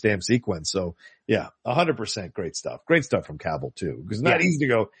doing this damn sequence. So yeah, 100% great stuff. Great stuff from Cavill too. Because it's not easy to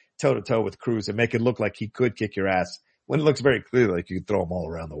go toe to toe with Cruise and make it look like he could kick your ass when it looks very clearly like you could throw him all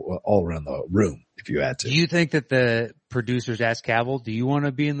around the room if you had to. Do you think that the producers asked Cavill, do you want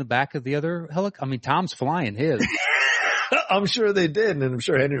to be in the back of the other helicopter? I mean, Tom's flying his. I'm sure they did. And I'm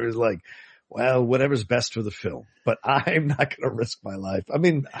sure Henry was like, well, whatever's best for the film, but I'm not going to risk my life. I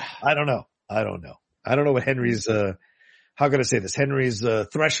mean, I don't know. I don't know what Henry's, how can I say this? Henry's,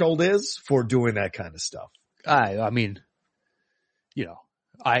 threshold is for doing that kind of stuff. I mean, you know,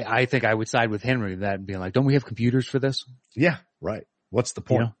 I think I would side with Henry in that and being like, don't we have computers for this? Yeah. Right. What's the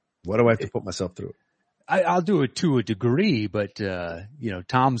point? You know, what do I have to put myself through? I'll do it to a degree, but, you know,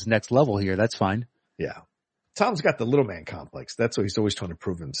 Tom's next level here. That's fine. Yeah. Tom's got the little man complex. That's what he's always trying to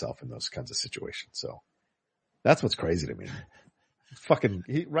prove himself in those kinds of situations. So that's what's crazy to me. Fucking,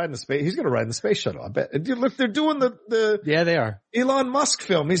 he's going to ride in the space shuttle. I bet. Dude, look, they're doing yeah, they are. Elon Musk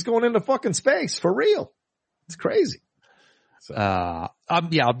film. He's going into fucking space for real. It's crazy. So.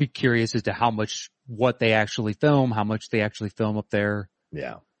 I'll be curious as to what they actually film, how much they actually film up there.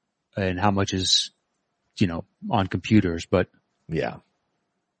 Yeah. And how much is, you know, on computers, but yeah.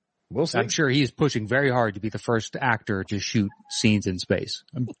 We'll see. I'm sure he is pushing very hard to be the first actor to shoot scenes in space.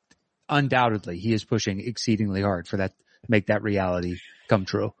 Undoubtedly, he is pushing exceedingly hard for that, make that reality come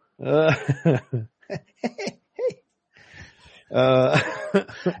true. Hey,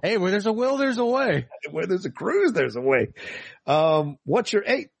 where there's a will, there's a way. Where there's a cruise, there's a way. What's your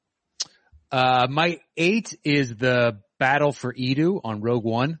 8? My 8 is the battle for Edu on Rogue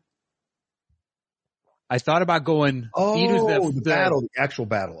One. I thought about going. Edu's the battle, the actual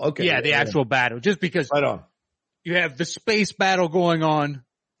battle. Okay. Yeah, the actual battle. Just because right on. You have the space battle going on.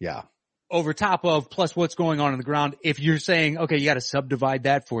 Yeah. Over top of plus what's going on the ground. If you're saying, okay, you got to subdivide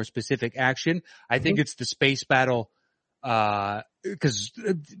that for a specific action, I think it's the space battle, cause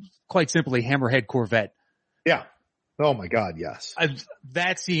quite simply Hammerhead Corvette. Yeah. Oh my God. Yes.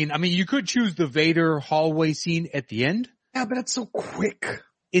 That scene. I mean, you could choose the Vader hallway scene at the end. Yeah, but it's so quick.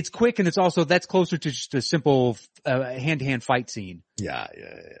 It's quick, and it's also, that's closer to just a simple hand-to-hand fight scene. Yeah.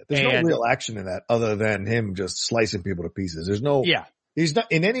 There's no real action in that other than him just slicing people to pieces. There's no, he's not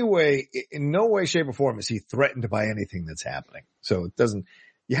in any way, in no way, shape or form is he threatened by anything that's happening. So it doesn't,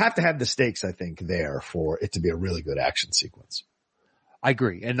 you have to have the stakes, I think, there for it to be a really good action sequence. I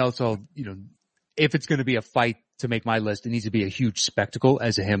agree. And also, you know, if it's going to be a fight to make my list, it needs to be a huge spectacle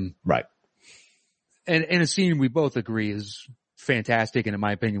as a him. Right. And a scene we both agree is fantastic, and in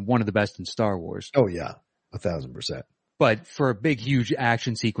my opinion, one of the best in Star Wars. Oh yeah, 1,000%. But for a big, huge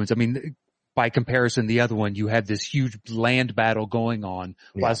action sequence, I mean, by comparison, the other one, you had this huge land battle going on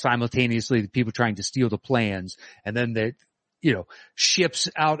while simultaneously the people trying to steal the plans, and then the, you know, ships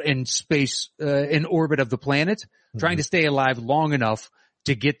out in space, in orbit of the planet, trying to stay alive long enough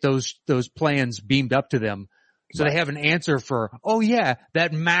to get those plans beamed up to them. So they have an answer for, oh yeah,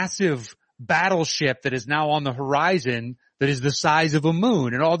 that massive battleship that is now on the horizon that is the size of a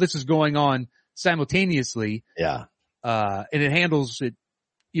moon, and all this is going on simultaneously. Yeah. And it handles it,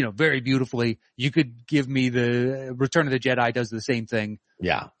 you know, very beautifully. You could give me the Return of the Jedi does the same thing.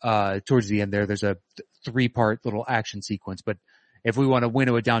 Yeah. Towards the end there's a 3-part little action sequence, but if we want to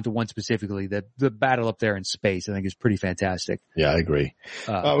winnow it down to one specifically, the battle up there in space, I think is pretty fantastic. Yeah, I agree.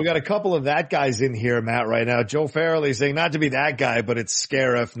 We got a couple of that guys in here, Matt, right now. Joe Farrelly saying not to be that guy, but it's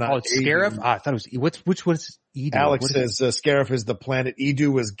Scarif, not it's Scarif? I thought it was, which was Edu? Alex says Scarif is the planet.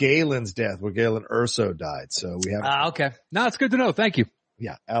 Edu was Galen's death, where Galen Erso died. So we have. Okay. No, it's good to know. Thank you.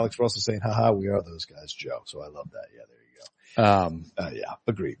 Yeah. Alex Russell saying, haha, we are those guys, Joe. So I love that. Yeah, there you go. Yeah,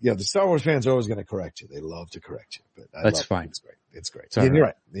 agreed. Yeah, the Star Wars fans are always going to correct you. They love to correct you, but that's fine. It's great. It's great. Yeah, you're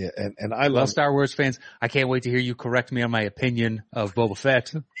right. Yeah, and I love Star Wars fans. I can't wait to hear you correct me on my opinion of Boba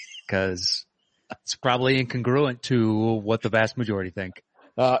Fett, because it's probably incongruent to what the vast majority think.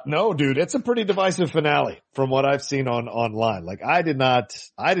 No, dude, it's a pretty divisive finale from what I've seen online. Like I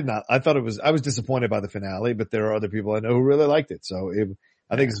thought I was disappointed by the finale, but there are other people I know who really liked it. So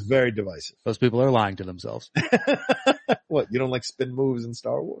I think it's very divisive. Those people are lying to themselves. What, you don't like spin moves in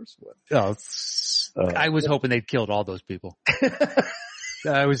Star Wars? What? I was hoping they'd killed all those people.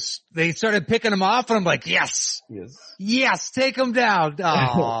 They started picking them off and I'm like, yes, take them down.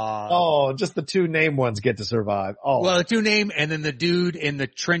 Oh, just the 2 name ones get to survive. Oh, well, the 2 name and then the dude in the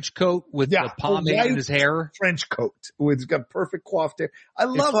trench coat with the pomade in his hair. Trench coat. He's got perfect coiffed hair. I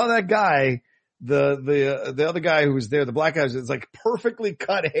love how that guy, the other guy who was there, the black guy, is like perfectly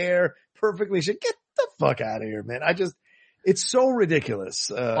cut hair, perfectly shit. Get the fuck out of here, man. It's so ridiculous.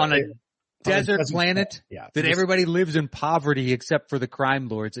 On a desert planet that everybody lives in poverty except for the crime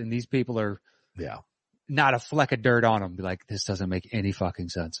lords, and these people are not a fleck of dirt on them. Be like, this doesn't make any fucking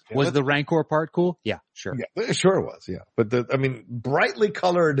sense. Yeah, was the Rancor part cool? Yeah, sure. Yeah, sure it was, yeah. But brightly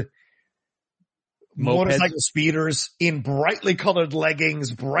colored motorcycle speeders in brightly colored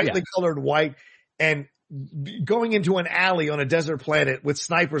leggings, brightly colored white, and going into an alley on a desert planet with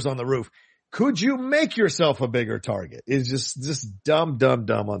snipers on the roof. Could you make yourself a bigger target? It's just dumb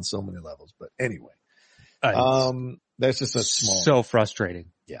on so many levels. But anyway, that's just a small. So frustrating.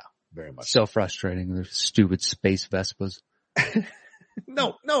 Yeah, very much. So frustrating. They're stupid space Vespas.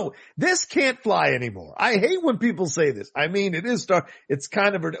 No, this can't fly anymore. I hate when people say this. I mean, it's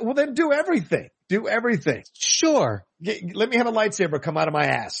kind of, well then do everything. Do everything. Sure. Let me have a lightsaber come out of my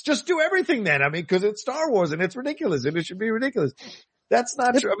ass. Just do everything then. I mean, cause it's Star Wars and it's ridiculous and it should be ridiculous. That's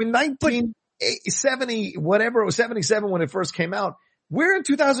not true. I mean, 1970, whatever, it was 77 when it first came out. We're in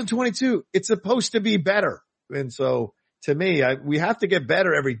 2022. It's supposed to be better. And so to me, we have to get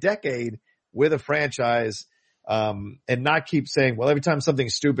better every decade with a franchise. And not keep saying, well, every time something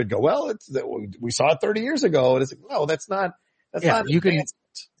stupid go, well, we saw it 30 years ago. And it's like, no, that's not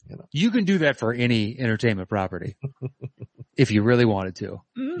you can do that for any entertainment property. If you really wanted to,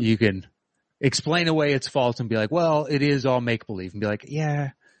 you can explain away its faults and be like, well, it is all make believe, and be like, yeah.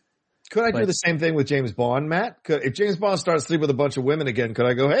 Could I do the same thing with James Bond, Matt? If James Bond starts sleeping with a bunch of women again, could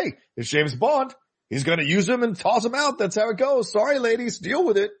I go, hey, it's James Bond. He's going to use them and toss them out. That's how it goes. Sorry, ladies, deal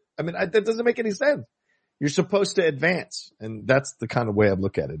with it. I mean, that doesn't make any sense. You're supposed to advance. And that's the kind of way I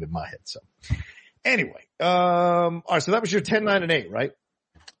look at it in my head. So anyway, all right. So that was your 10, 9, and 8, right?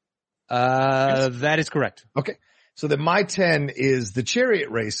 That is correct. Okay. So then my 10 is the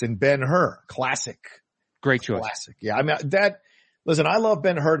chariot race in Ben-Hur. Classic. Great choice. Classic. Yeah. I mean, listen, I love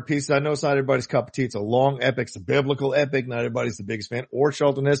Ben-Hur pieces. I know it's not everybody's cup of tea. It's a long epic. It's a biblical epic. Not everybody's the biggest fan. Or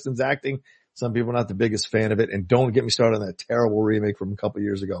Charlton Heston's acting. Some people are not the biggest fan of it. And don't get me started on that terrible remake from a couple of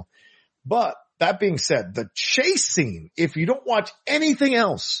years ago. But that being said, the chase scene, if you don't watch anything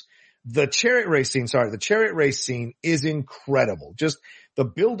else, the chariot race scene is incredible. Just the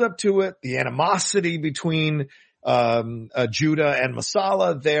build up to it, the animosity between, Judah and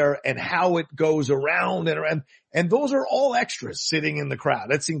Masala there and how it goes around and around. And those are all extras sitting in the crowd.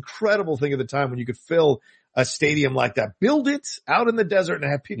 That's the incredible thing at the time when you could fill a stadium like that. Build it out in the desert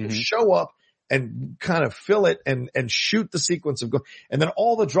and have people show up and kind of fill it and shoot the sequence of and then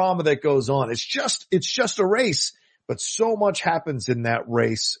all the drama that goes on. It's just a race, but so much happens in that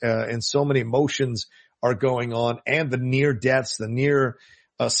race, and so many emotions are going on, and the near deaths, the near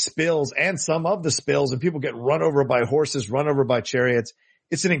spills, and some of the spills, and people get run over by horses, run over by chariots.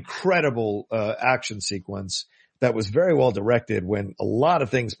 It's an incredible action sequence that was very well directed when a lot of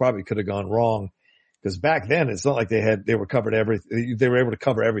things probably could have gone wrong. Because back then, it's not like they were able to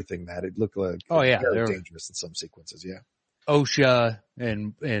cover everything, Matt. It looked like very dangerous in some sequences, yeah. OSHA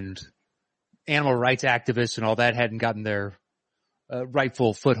and animal rights activists and all that hadn't gotten their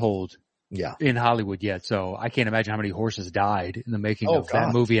rightful foothold in Hollywood yet. So I can't imagine how many horses died in the making of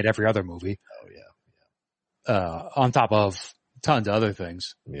that movie and every other movie. Oh, yeah. On top of tons of other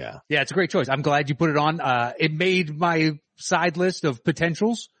things. Yeah. Yeah, it's a great choice. I'm glad you put it on. It made my side list of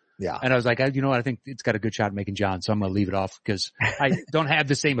potentials. Yeah. And I was like, you know what? I think it's got a good shot at making John, so I'm going to leave it off because I don't have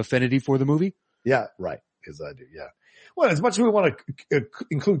the same affinity for the movie. Yeah, right. Because I do. Yeah. Well, as much as we want to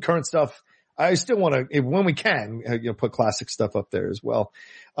include current stuff, I still want to, when we can, put classic stuff up there as well.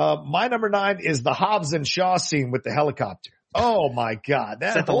 My number 9 is the Hobbs and Shaw scene with the helicopter. Oh my God.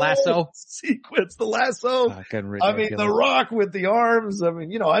 Is that the lasso sequence? The lasso. I mean, The Rock with the arms. I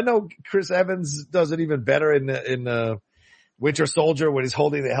mean, I know Chris Evans does it even better in Winter Soldier when he's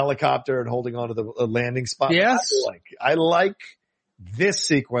holding the helicopter and holding onto the landing spot. Yes. I like this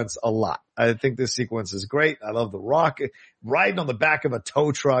sequence a lot. I think this sequence is great. I love The Rock riding on the back of a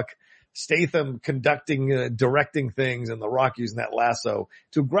tow truck, Statham directing things, and The Rock using that lasso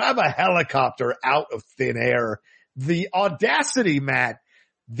to grab a helicopter out of thin air. The audacity, Matt,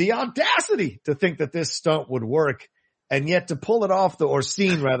 to think that this stunt would work, and yet to pull it off to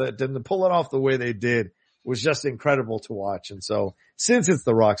pull it off the way they did was just incredible to watch. And so since it's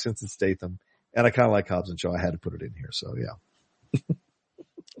The Rock, since it's Statham, and I kind of like Hobbs and Shaw, I had to put it in here. So yeah.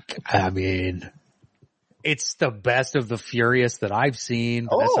 I mean, it's the best of the Furious that I've seen.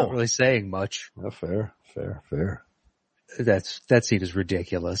 That's not really saying much. Oh, fair. That scene is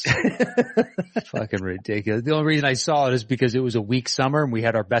ridiculous. Fucking ridiculous. The only reason I saw it is because it was a weak summer and we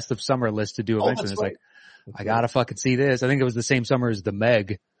had our best of summer list to do eventually. It's like, I gotta fucking see this. I think it was the same summer as The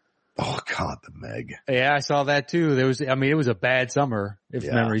Meg. Oh God, The Meg. Yeah, I saw that too. It was a bad summer if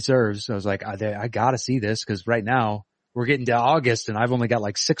memory serves. So I was like, I gotta see this because right now we're getting to August and I've only got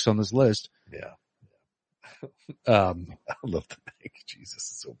like 6 on this list. Yeah. I love The Meg. Jesus,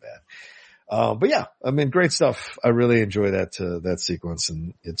 it's so bad. But yeah, I mean, great stuff. I really enjoy that sequence,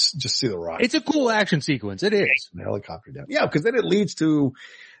 and it's just see The Rock. It's a cool action sequence. It is. The helicopter down. Yeah, because then it leads to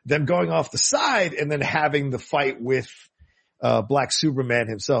them going off the side and then having the fight with Black Superman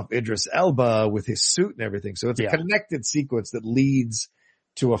himself, Idris Elba, with his suit and everything. So it's a connected sequence that leads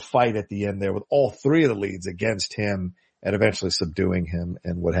to a fight at the end there with all three of the leads against him and eventually subduing him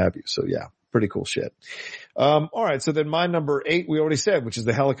and what have you. So yeah, pretty cool shit. All right. So then my number 8, we already said, which is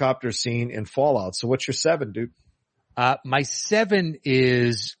the helicopter scene in Fallout. So what's your 7, dude? My 7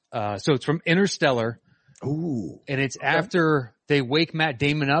 is, so it's from Interstellar. Ooh. And it's after they wake Matt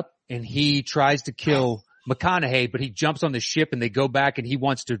Damon up and he tries to kill McConaughey, but he jumps on the ship and they go back and he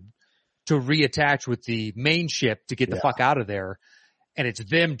wants to reattach with the main ship to get the fuck out of there. And it's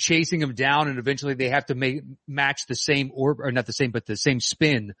them chasing him down, and eventually they have to match the same or not the same, but the same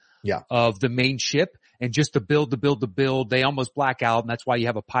spin of the main ship. And just to build, they almost black out. And that's why you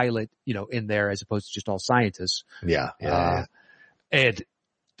have a pilot, in there as opposed to just all scientists. And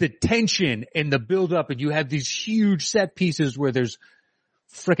the tension and the build up, and you have these huge set pieces where there's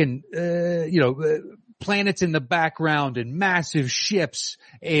frickin', planets in the background and massive ships,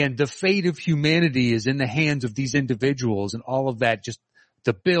 and the fate of humanity is in the hands of these individuals, and all of that, just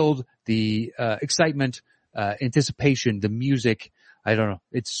the build, the excitement, anticipation, the music. I don't know.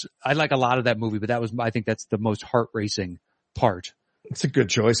 I like a lot of that movie, but I think that's the most heart racing part. It's a good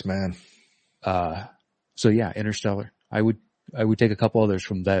choice, man. So yeah, Interstellar. I would take a couple others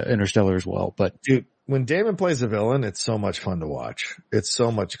from that Interstellar as well, but dude, when Damon plays a villain, it's so much fun to watch. It's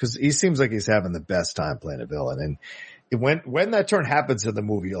so much, because he seems like he's having the best time playing a villain. And when that turn happens in the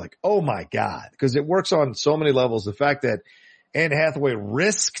movie, you're like, oh my God, because it works on so many levels. The fact that Anne Hathaway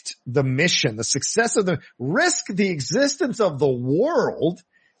risked the mission, the success of risked the existence of the world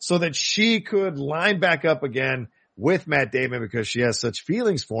so that she could line back up again with Matt Damon because she has such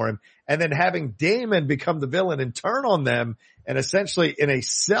feelings for him. And then having Damon become the villain and turn on them, and essentially in a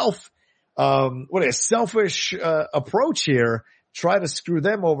selfish approach here, try to screw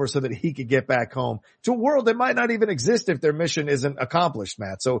them over so that he could get back home to a world that might not even exist if their mission isn't accomplished,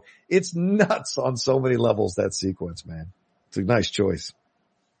 Matt. So it's nuts on so many levels, that sequence, man. It's a nice choice.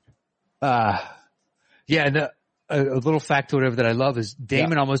 And a little factoid that I love is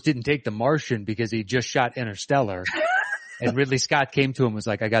Damon almost didn't take The Martian because he just shot Interstellar. And Ridley Scott came to him and was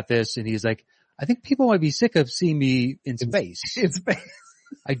like, I got this. And he's like, I think people might be sick of seeing me in space.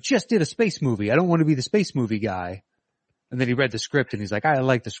 I just did a space movie. I don't want to be the space movie guy. And then he read the script and he's like, I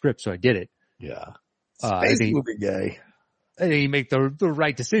like the script, so I did it. Yeah. Space movie guy. And he made the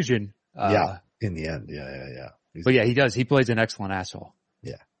right decision. In the end. Yeah. But yeah, he does. He plays an excellent asshole.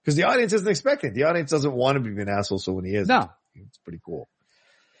 Yeah. Because the audience isn't expecting it. The audience doesn't want him to be an asshole, so when he is, it's pretty cool.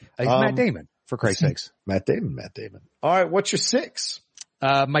 He's Matt Damon, for Christ's sakes. Matt Damon. All right, what's your 6?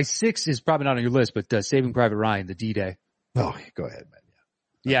 My 6 is probably not on your list, but Saving Private Ryan, the D-Day. Oh, go ahead, man.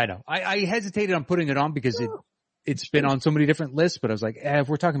 Yeah, I know. I hesitated on putting it on because it's been on so many different lists, but I was like, if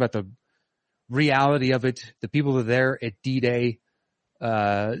we're talking about the reality of it, the people that are there at D-Day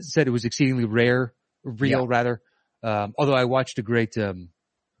said it was exceedingly real rather. Although I watched a great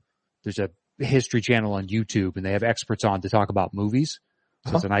there's a history channel on YouTube, and they have experts on to talk about movies.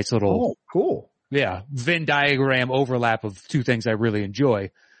 So it's a nice little cool. Yeah, Venn diagram overlap of two things I really enjoy.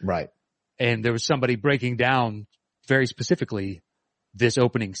 Right. And there was somebody breaking down very specifically this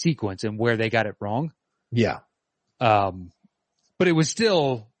opening sequence and where they got it wrong. Yeah. But it was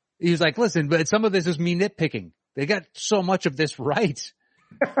still, he was like, listen, but some of this is me nitpicking. They got so much of this right,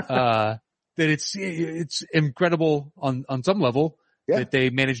 that it's incredible on some level that they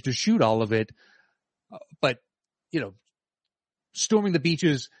managed to shoot all of it. But, storming the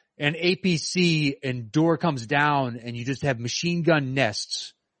beaches and APC and door comes down and you just have machine gun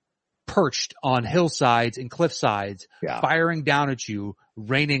nests perched on hillsides and cliffsides, firing down at you,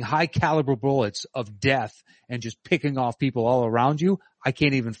 raining high caliber bullets of death and just picking off people all around you. I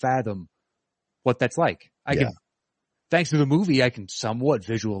can't even fathom what that's like. Thanks to the movie, I can somewhat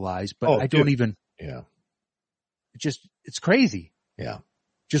visualize, but I don't even. Yeah. It's crazy. Yeah.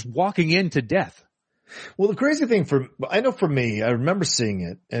 Just walking into death. Well, the crazy thing I know for me, I remember seeing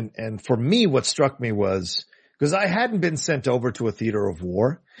it, and for me, what struck me was, because I hadn't been sent over to a theater of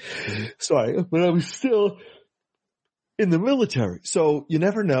war. Mm-hmm. Sorry, but I was still in the military. So you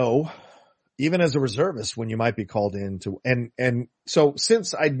never know, even as a reservist, when you might be called in to, and so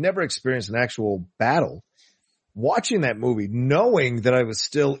since I'd never experienced an actual battle, watching that movie, knowing that I was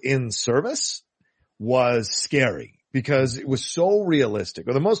still in service was scary because it was so realistic,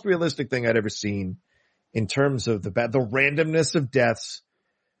 or the most realistic thing I'd ever seen in terms of the randomness of deaths,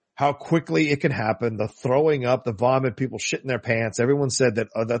 how quickly it can happen, the throwing up, the vomit, people shitting their pants. Everyone said that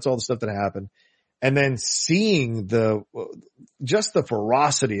that's all the stuff that happened. And then seeing just the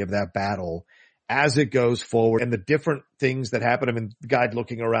ferocity of that battle as it goes forward and the different things that happen. I mean, the guy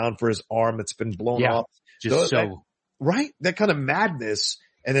looking around for his arm that's been blown off. right? That kind of madness,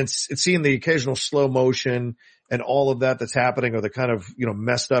 and then seeing the occasional slow motion and all of that that's happening, or the kind of,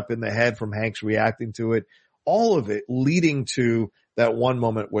 messed up in the head from Hanks reacting to it, all of it leading to that one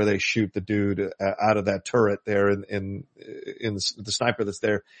moment where they shoot the dude out of that turret there in the sniper that's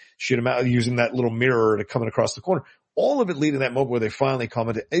there, shoot him out using that little mirror to coming across the corner. All of it leading to that moment where they finally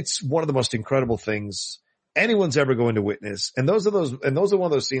commented. It's one of the most incredible things anyone's ever going to witness. And those are one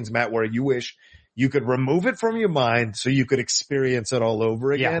of those scenes, Matt, where you wish you could remove it from your mind so you could experience it all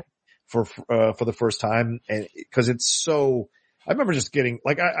over again for the first time. And cause it's so, I remember just getting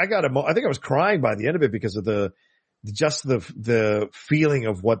like, I think I was crying by the end of it because of the feeling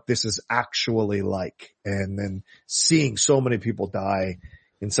of what this is actually like. And then seeing so many people die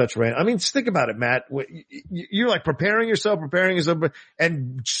in such rain. I mean, just think about it, Matt. You're like preparing yourself,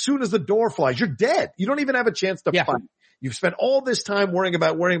 and as soon as the door flies, you're dead. You don't even have a chance to fight. You've spent all this time worrying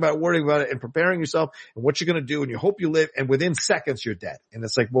about it and preparing yourself and what you're going to do, and you hope you live, and within seconds you're dead. And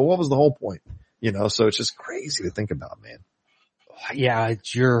it's like, well, what was the whole point? So it's just crazy to think about, man. Yeah,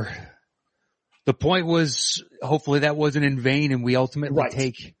 the point was, hopefully that wasn't in vain, and we ultimately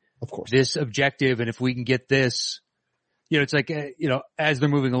take, of course, this objective. And if we can get this, it's like, as they're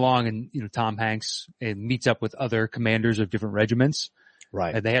moving along and, Tom Hanks meets up with other commanders of different regiments.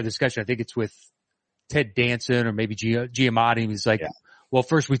 Right. And they have a discussion. I think it's with Ted Danson or maybe Giamatti. And he's like, well,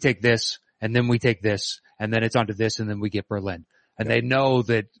 first we take this and then we take this and then it's onto this and then we get Berlin. And they know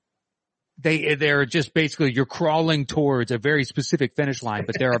that they're just basically, you're crawling towards a very specific finish line,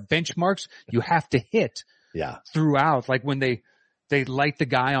 but there are benchmarks you have to hit throughout. Like when they light the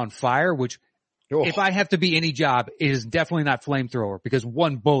guy on fire, which, if I have to be any job, it is definitely not flamethrower, because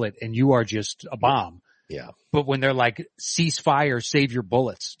one bullet and you are just a bomb. Yeah. But when they're like, cease fire, save your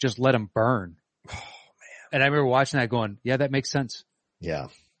bullets, just let them burn. Oh, man. And I remember watching that going, yeah, that makes sense. Yeah.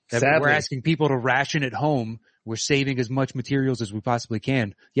 Sadly, we're asking people to ration at home. We're saving as much materials as we possibly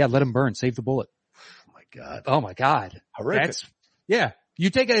can. Yeah, let them burn. Save the bullet. Oh, my God. Oh, my God. Horrific. You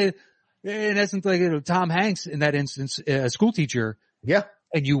take in essence, like Tom Hanks in that instance, a school teacher. Yeah.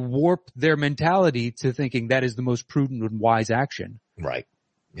 And you warp their mentality to thinking that is the most prudent and wise action. Right.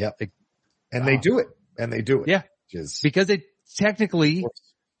 Yeah. And they do it. Yeah. Because it technically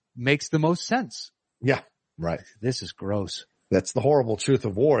makes the most sense. Yeah. Right. This is gross. That's the horrible truth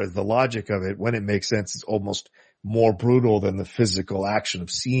of war, is the logic of it. When it makes sense, it's almost more brutal than the physical action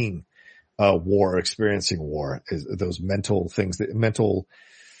of seeing war, experiencing war, is those mental things, mental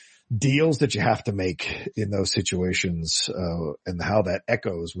deals that you have to make in those situations, and how that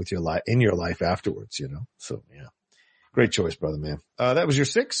echoes with your life, in your life afterwards, So yeah, great choice, brother, man. That was your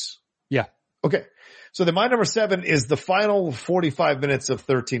 6? Yeah. Okay. So then my number 7 is the final 45 minutes of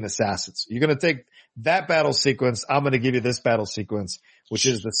 13 Assassins. You're going to take that battle sequence. I'm going to give you this battle sequence, which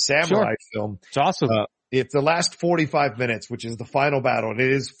is the samurai film. It's awesome. It's the last 45 minutes, which is the final battle. And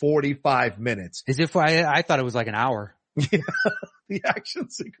it is 45 minutes. As if I thought it was like an hour. Yeah. The action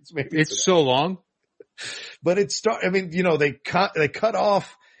sequence, maybe. It's so long. But they cut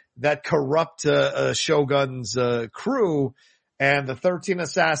off that corrupt, Shogun's, crew, and the 13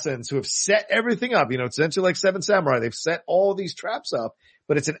 assassins who have set everything up. It's essentially like 7 Samurai. They've set all these traps up,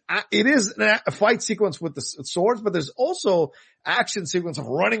 but it is a fight sequence with the swords, but there's also action sequence of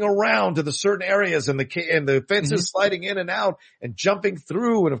running around to the certain areas and the fences sliding in and out and jumping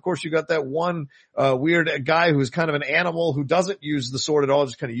through. And of course you got that one, weird guy who's kind of an animal who doesn't use the sword at all,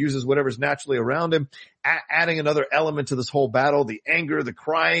 just kind of uses whatever's naturally around him, adding another element to this whole battle, the anger, the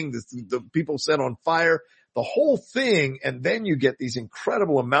crying, the people set on fire, the whole thing. And then you get these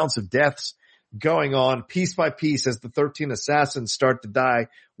incredible amounts of deaths going on piece by piece as the 13 assassins start to die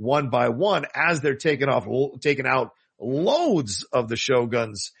one by one as they're taking out loads of the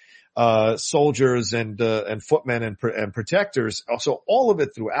Shogun's soldiers and footmen and protectors. Also, all of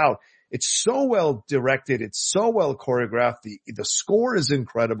it throughout. It's so well directed. It's so well choreographed. The score is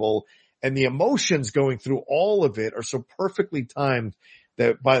incredible, and the emotions going through all of it are so perfectly timed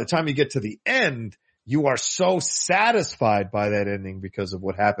that by the time you get to the end, you are so satisfied by that ending because of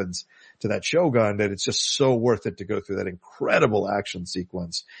what happens to that Shogun that it's just so worth it to go through that incredible action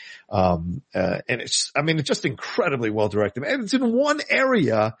sequence. And it's just incredibly well directed. And it's in one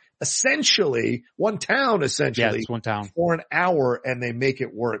area, essentially, one town, essentially. Yeah, it's one town. For an hour, and they make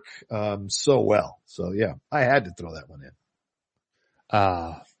it work, so well. So yeah, I had to throw that one in.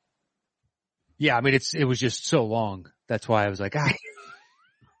 Yeah, it was just so long. That's why I was like, I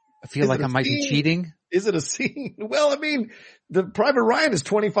feel like I might be cheating. Is it a scene? Well, the Private Ryan is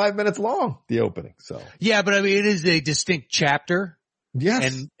 25 minutes long, the opening, so. Yeah, but it is a distinct chapter.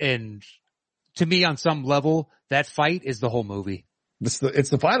 Yes. And to me, on some level, that fight is the whole movie. It's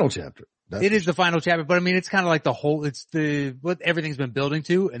the final chapter. It is the final chapter, but I mean, it's kind of like it's what everything's been building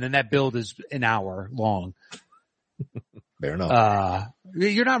to, and then that build is an hour long. Fair enough.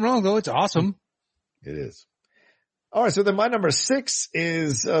 You're not wrong though. It's awesome. It is. All right. So then my number 6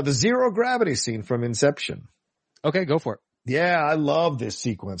 is the zero gravity scene from Inception. Okay. Go for it. Yeah. I love this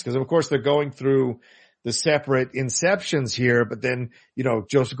sequence because of course they're going through the separate inceptions here, but then,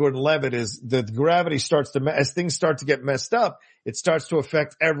 Joseph Gordon-Levitt is the gravity starts to, as things start to get messed up, it starts to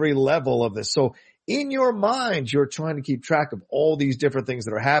affect every level of this. So in your mind, you're trying to keep track of all these different things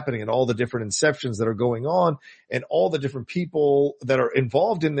that are happening and all the different inceptions that are going on and all the different people that are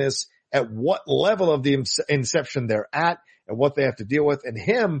involved in this, at what level of the inception they're at and what they have to deal with, and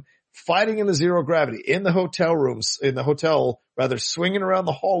him fighting in the zero gravity in the hotel rooms, swinging around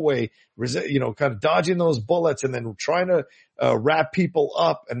the hallway, kind of dodging those bullets and then trying to wrap people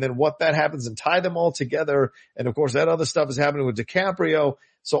up, and then what that happens and tie them all together. And of course that other stuff is happening with DiCaprio.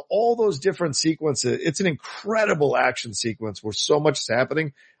 So all those different sequences, it's an incredible action sequence where so much is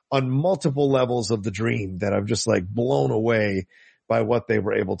happening on multiple levels of the dream that I'm just like blown away by what they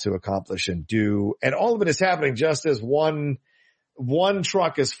were able to accomplish and do. And all of it is happening just as one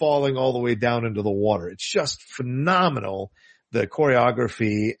truck is falling all the way down into the water. It's just phenomenal. The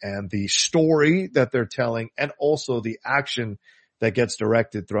choreography and the story that they're telling, and also the action that gets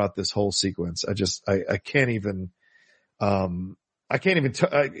directed throughout this whole sequence. I can't even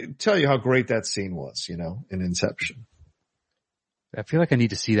tell you how great that scene was, in Inception. I feel like I need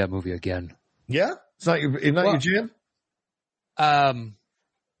to see that movie again. Yeah? It's not your jam? I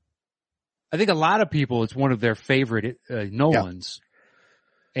think a lot of people, it's one of their favorite Nolans.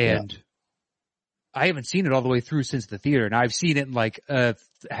 Yeah. And I haven't seen it all the way through since the theater, and I've seen it in like a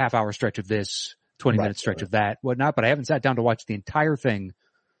half-hour stretch of this, 20-minute stretch of that, whatnot, but I haven't sat down to watch the entire thing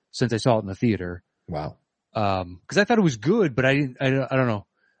since I saw it in the theater. Wow. Cause I thought it was good, but I don't know.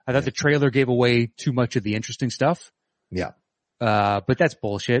 I thought the trailer gave away too much of the interesting stuff. Yeah. But that's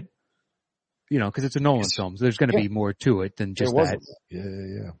bullshit. Cause it's a Nolan film, so there's gonna be more to it than just that.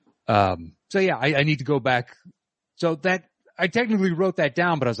 Yeah. So yeah, I need to go back. So that, I technically wrote that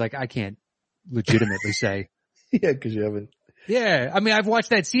down, but I was like, I can't legitimately say. Yeah, cause you haven't. Yeah. I mean, I've watched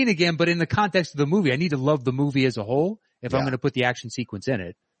that scene again, but in the context of the movie, I need to love the movie as a whole if I'm going to put the action sequence in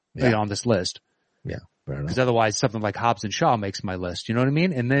it on this list. Yeah. Because otherwise something like Hobbs and Shaw makes my list. You know what I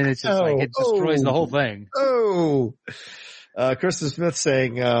mean? And then it's just it destroys the whole thing. Kristen Smith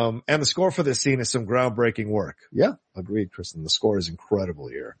saying, and the score for this scene is some groundbreaking work. Yeah, agreed, Kristen. The score is incredible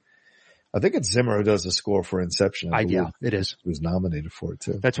here. I think it's Zimmer who does the score for Inception. Yeah, it is. He was nominated for it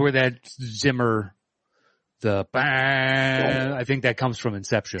too. That's where that Zimmer, I think that comes from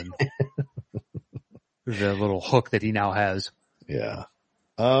Inception. The little hook that he now has. Yeah.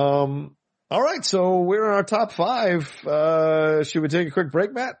 All right. So we're in our top 5. Should we take a quick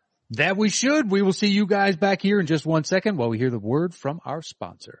break, Matt? That we should. We will see you guys back here in just 1 second while we hear the word from our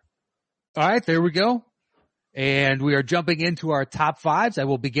sponsor. All right. There we go. And we are jumping into our top 5s. I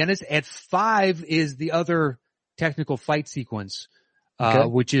will begin us. At 5 is the other technical fight sequence,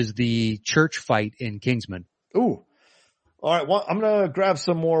 which is the church fight in Kingsman. Ooh. All right. Well, I'm going to grab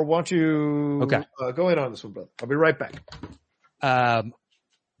some more. Why don't you go ahead on this one, brother? I'll be right back.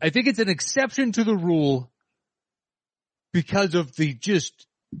 I think it's an exception to the rule because of the just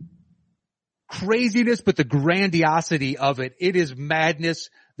craziness, but the grandiosity of it. It is madness.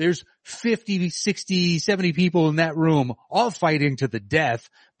 There's 50, 60, 70 people in that room all fighting to the death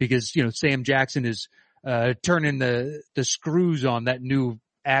because, Sam Jackson is turning the screws on that new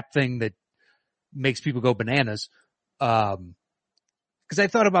app thing that makes people go bananas. Cause I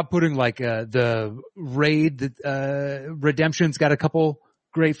thought about putting like the Raid, Redemption's got a couple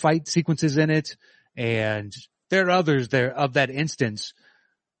great fight sequences in it, and there are others there of that instance.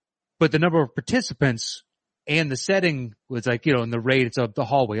 But the number of participants and the setting was like, in the Raid, it's the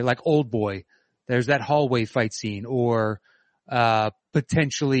hallway, like Old Boy. There's that hallway fight scene, or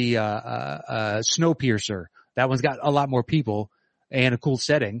potentially Snowpiercer. That one's got a lot more people and a cool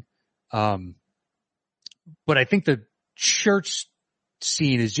setting. But I think the church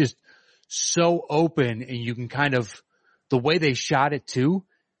scene is just so open, and you can kind of, the way they shot it too,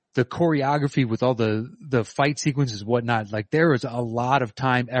 the choreography with all the fight sequences and whatnot, like there is a lot of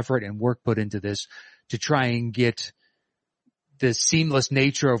time, effort, and work put into this to try and get the seamless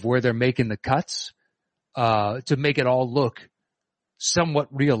nature of where they're making the cuts, to make it all look somewhat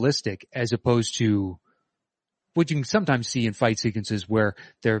realistic, as opposed to what you can sometimes see in fight sequences where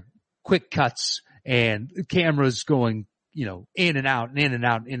they're quick cuts and cameras going, in and out and in and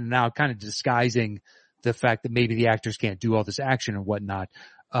out, in and out, kind of disguising the fact that maybe the actors can't do all this action and whatnot.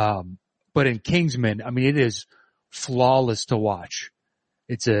 But in Kingsman, I mean, it is flawless to watch.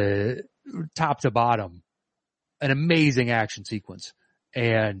 It's top to bottom, an amazing action sequence.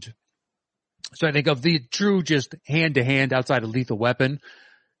 And so I think of the true just hand to hand outside of Lethal Weapon,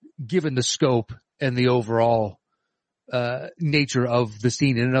 given the scope and the overall nature of the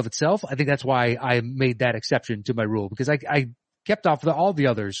scene in and of itself, I think that's why I made that exception to my rule, because I kept off all the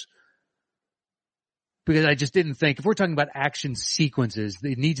others because I just didn't think, if we're talking about action sequences,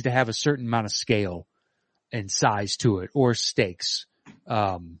 it needs to have a certain amount of scale and size to it, or stakes.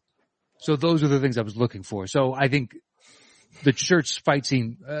 So those are the things I was looking for. So I think the church fight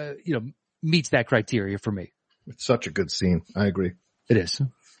scene, meets that criteria for me. It's such a good scene. I agree. It is.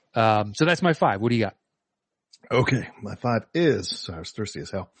 So that's my 5. What do you got? Okay. My 5 is, sorry, I was thirsty as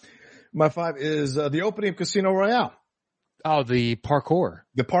hell. My 5 is the opening of Casino Royale. Oh, the parkour.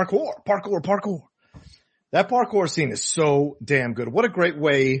 The parkour. That parkour scene is so damn good. What a great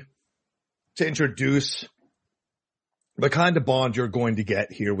way to introduce the kind of Bond you're going to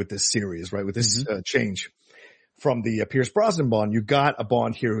get here with this series, right? With this change from the Pierce Brosnan Bond. You got a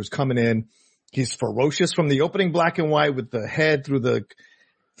Bond here who's coming in. He's ferocious from the opening black and white with the head through the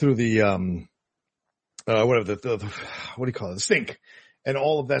what do you call it? The stink and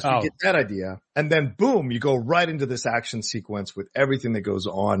all of that. So you get that idea. And then boom, you go right into this action sequence with everything that goes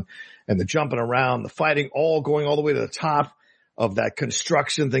on and the jumping around, the fighting, all going all the way to the top of that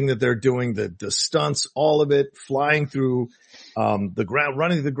construction thing that they're doing, the stunts, all of it, flying through the ground,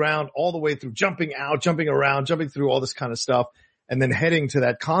 running to the ground, all the way through, jumping out, jumping around, jumping through all this kind of stuff, and then heading to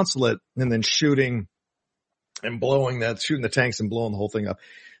that consulate and then shooting the tanks and blowing the whole thing up.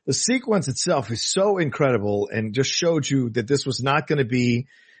 The sequence itself is so incredible and just showed you that this was not going to be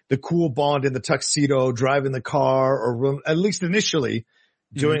the cool Bond in the tuxedo driving the car, or at least initially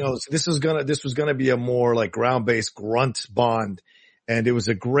doing all this. This was gonna be a more like ground-based grunt Bond, and it was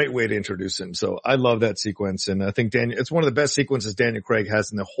a great way to introduce him. So I love that sequence, and I think it's one of the best sequences Daniel Craig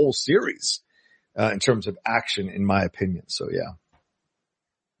has in the whole series, in terms of action, in my opinion. So yeah.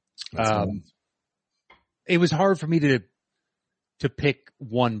 It was hard for me to pick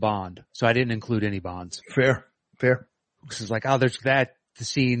one Bond, so I didn't include any Bonds. Fair. Because it's like, there's the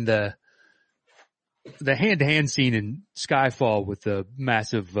scene, the hand-to-hand scene in Skyfall with the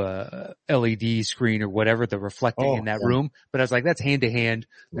massive LED screen or whatever, the reflecting in that room. But I was like, that's hand-to-hand.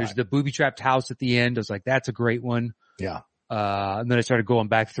 There's the booby-trapped house at the end. I was like, that's a great one. Yeah. And then I started going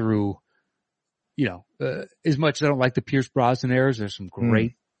back through, as much as I don't like the Pierce Brosnan eras, there's some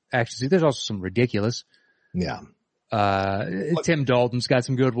great action scenes. There's also some ridiculous. Yeah. Tim Dalton's got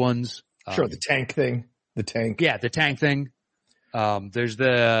some good ones. Sure, the tank thing. Yeah, the tank thing. There's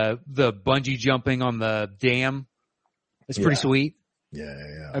the bungee jumping on the dam. It's pretty sweet.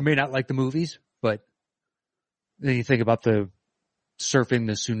 Yeah. I may not like the movies, but then you think about the surfing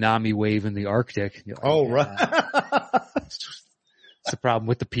the tsunami wave in the Arctic. Like, right. It's the problem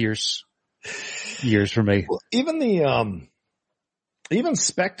with the Pierce years for me. Well, even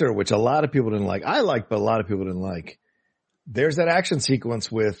Spectre, which a lot of people didn't like. I liked, but a lot of people didn't like. There's that action sequence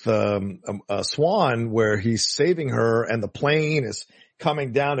with a Swan where he's saving her and the plane is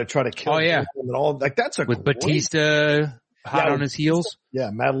coming down to try to kill him and all. Like that's with Batista hot on his heels. Yeah,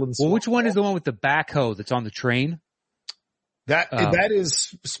 Madeline Swan. Well, which one is the one with the backhoe that's on the train? That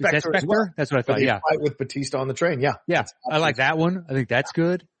is Spectre. Is that Spectre? As well. That's what I thought. Yeah, fight with Batista on the train. Yeah, I like that one. I think that's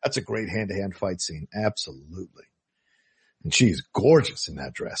good. That's a great hand-to-hand fight scene. Absolutely. And she's gorgeous in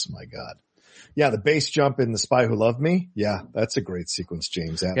that dress. My God. Yeah, the base jump in The Spy Who Loved Me. Yeah, that's a great sequence,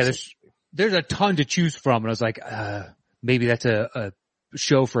 James. Absolutely. Yeah, there's a ton to choose from, and I was like, maybe that's a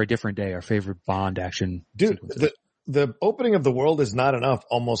show for a different day. Our favorite Bond action. Dude, the opening of The World Is Not Enough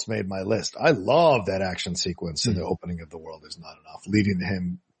almost made my list. I love that action sequence in the opening of The World Is Not Enough, leading to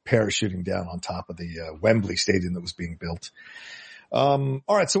him parachuting down on top of the Wembley Stadium that was being built. All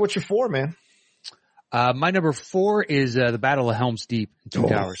right, so what's your 4, man? My number 4 is the Battle of Helm's Deep in Two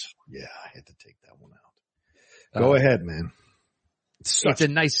Towers. Yeah, I had to take that one out. Go ahead, man. It's a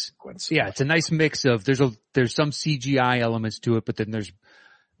nice sequence. Yeah, it's a nice mix of there's some CGI elements to it, but then there's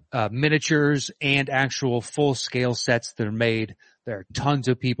miniatures and actual full scale sets that are made. There are tons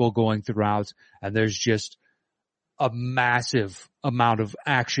of people going throughout, and there's just a massive amount of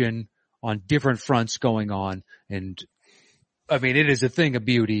action on different fronts going on. And I mean, it is a thing of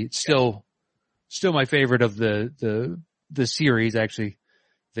beauty. It's still my favorite of the series. Actually,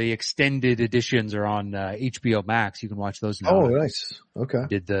 the extended editions are on HBO Max. You can watch those now. Oh, nice. Okay.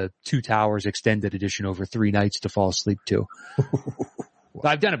 Did the Two Towers extended edition over 3 nights to fall asleep to.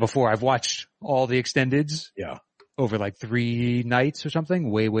 I've done it before. I've watched all the extendeds. Yeah. Over like 3 nights or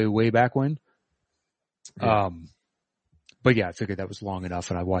something, way back when. Yeah. But yeah, I figured that was long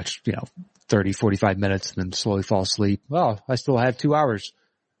enough, and I watched 30, 45 minutes and then slowly fall asleep. Well, I still have 2 hours.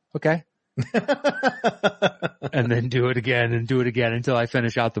 Okay. and then do it again and do it again until I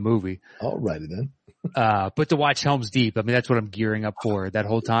finish out the movie. Alrighty then. But to watch Helm's Deep, I mean, that's what I'm gearing up for that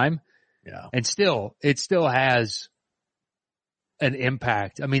whole time. Yeah. And still, it still has an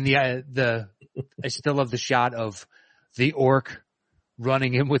impact. I mean, I still love the shot of the orc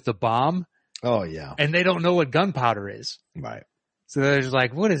running in with the bomb. Oh yeah. And they don't know what gunpowder is. Right. So they're just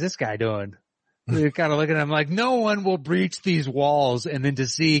like, what is this guy doing? They're kind of looking at him like, no one will breach these walls. And then to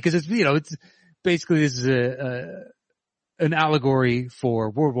see, cause it's, you know, it's basically this is an allegory for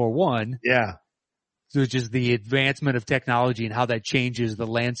World War I. Yeah. Which is the advancement of technology and how that changes the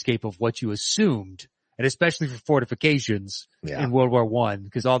landscape of what you assumed. And especially for fortifications in World War I,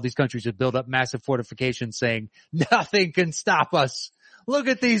 because all these countries have built up massive fortifications saying nothing can stop us. Look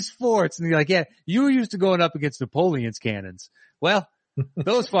at these forts. And you're like, yeah, you were used to going up against Napoleon's cannons. Well,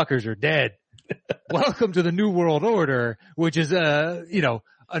 those fuckers are dead. Welcome to the New World Order, which is, you know,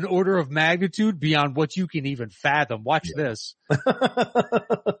 an order of magnitude beyond what you can even fathom. Watch this.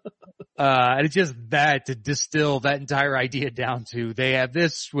 And it's just that to distill that entire idea down to they have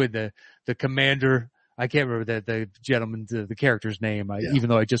this with the commander. I can't remember the gentleman, the character's name, even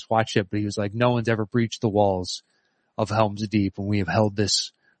though I just watched it, but he was like, no one's ever breached the walls of Helm's Deep, and we have held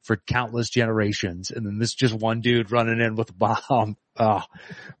this for countless generations. And then this just one dude running in with a bomb. Oh.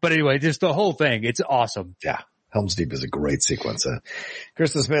 But anyway, just the whole thing. It's awesome. Yeah. Helm's Deep is a great sequence.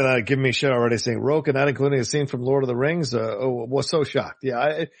 Kristen Smith giving me shit already saying Roka not including a scene from Lord of the Rings. Was so shocked.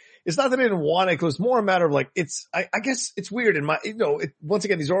 Yeah. It's not that I didn't want it. It's more a matter of like, I guess it's weird in my, you know, once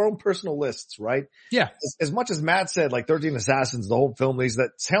again, these are our own personal lists, right? Yeah. As much as Matt said, like 13 Assassins, the whole film leads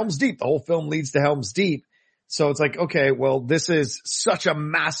that Helm's Deep. The whole film leads to Helm's Deep. So it's like, okay, well, this is such a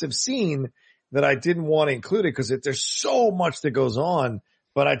massive scene that I didn't want to include it because there's so much that goes on,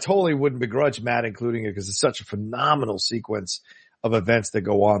 but I totally wouldn't begrudge Matt including it because it's such a phenomenal sequence of events that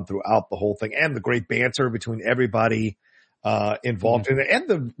go on throughout the whole thing and the great banter between everybody involved in it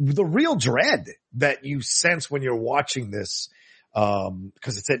and the real dread that you sense when you're watching this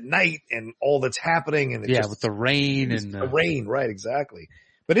because it's at night and all that's happening and with the rain and the rain, right? Exactly.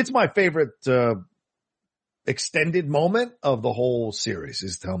 But it's my favorite extended moment of the whole series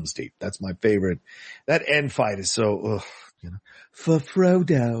is Helm's Deep. That's my favorite. That end fight is so, you know, for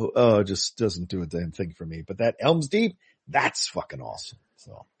Frodo. Oh, it just doesn't do a damn thing for me. But that Helm's Deep, that's fucking awesome.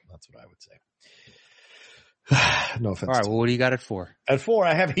 So that's what I would say. No offense. All right. Well, what do you got it for? At 4,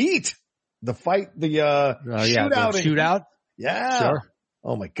 I have Heat. The fight, shootout. The shootout? Yeah. Sure.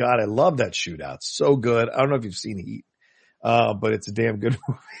 Oh my God. I love that shootout. So good. I don't know if you've seen Heat. But it's a damn good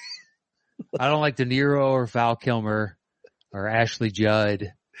movie. I don't like De Niro or Val Kilmer or Ashley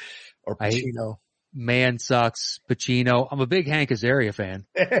Judd or Pacino. Man sucks. Pacino. I'm a big Hank Azaria fan.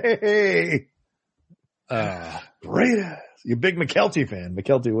 Hey. Great ass. You're a big McKelty fan.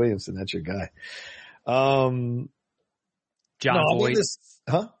 McKelty Williamson. That's your guy. John Voight.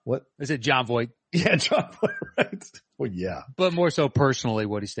 What? Is it John Voight? Yeah, John Voight, right. Well, yeah. But more so personally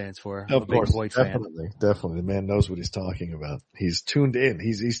what he stands for. Of course. Definitely. The man knows what he's talking about. He's tuned in.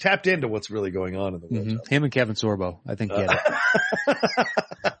 He's tapped into what's really going on in the world. Mm-hmm. Him and Kevin Sorbo, I think, get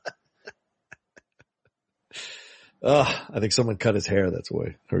it. I think someone cut his hair. That's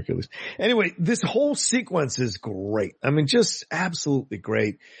why Hercules. Anyway, this whole sequence is great. I mean, just absolutely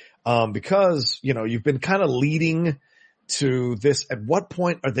great. Because, you know, you've been kind of leading to this. At what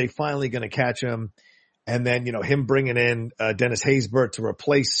point are they finally going to catch him? And then, you know, him bringing in, Dennis Haysbert to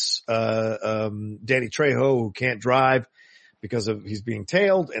replace, Danny Trejo, who can't drive because he's being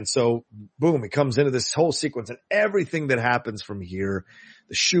tailed. And so boom, he comes into this whole sequence and everything that happens from here,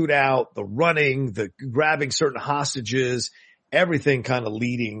 the shootout, the running, the grabbing certain hostages, everything kind of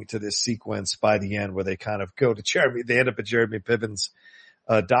leading to this sequence by the end where they kind of go to Jeremy. They end up at Jeremy Piven's,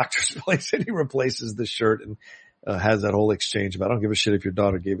 doctor's place and he replaces the shirt and, has that whole exchange about, I don't give a shit if your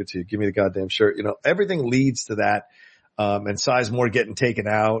daughter gave it to you. Give me the goddamn shirt. You know, everything leads to that. And Sizemore getting taken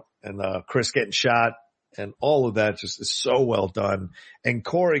out and, Chris getting shot and all of that just is so well done and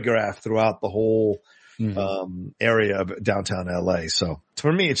choreographed throughout the whole, area of downtown LA. So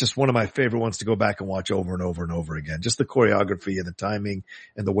for me, it's just one of my favorite ones to go back and watch over and over and over again. Just the choreography and the timing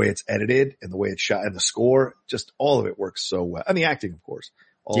and the way it's edited and the way it's shot and the score, just all of it works so well. And the acting, of course,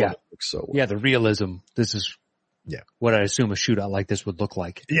 all of it works so well. Yeah. The realism. This is what I assume a shootout like this would look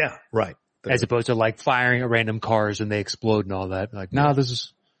like. Yeah. Right. As opposed to like firing at random cars and they explode and all that. Like, no, this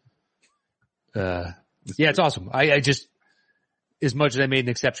is, it's awesome. I just, as much as I made an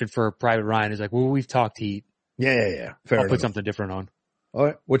exception for Private Ryan, is like, well, we've talked Heat. Yeah. Fair I'll enough. put something different on. All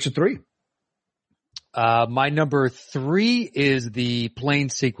right. What's your 3? My number 3 is the plane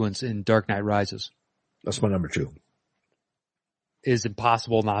sequence in Dark Knight Rises. That's my number 2. Is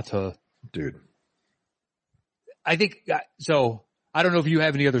impossible not to dude. I think so. I don't know if you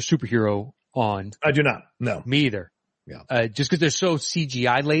have any other superhero on. I do not. No. Me either. Yeah. Just because they're so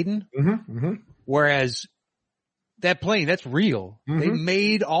CGI laden. Mm-hmm. Mm-hmm. Whereas that plane, that's real. Mm-hmm. They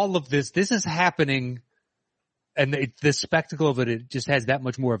made all of this. This is happening, and the spectacle of it just has that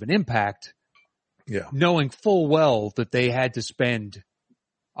much more of an impact. Yeah. Knowing full well that they had to spend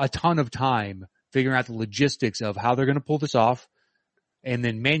a ton of time figuring out the logistics of how they're going to pull this off, and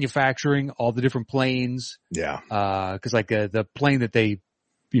then manufacturing all the different planes. Yeah. Cause like, the plane that they,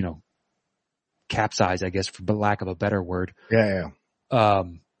 capsized, I guess, for lack of a better word. Yeah.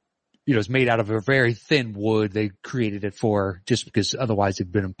 It's made out of a very thin wood they created it for, just because otherwise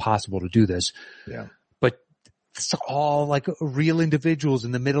it'd been impossible to do this. Yeah. But it's all like real individuals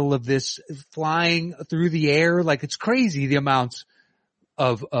in the middle of this flying through the air. Like, it's crazy the amounts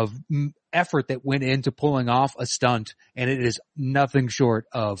of effort that went into pulling off a stunt, and it is nothing short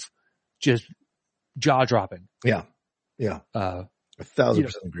of just jaw dropping. Yeah.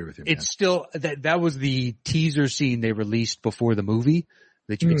 1,000% agree with you, man. It's still that was the teaser scene they released before the movie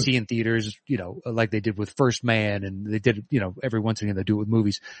that you can see in theaters, like they did with First Man, and they did, every once in a while they do it with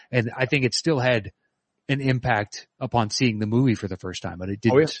movies. And I think it still had an impact upon seeing the movie for the first time, but it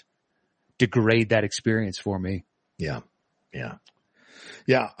didn't degrade that experience for me. Yeah.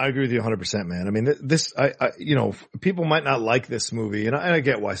 I agree with you 100%, man. I mean, people might not like this movie, and I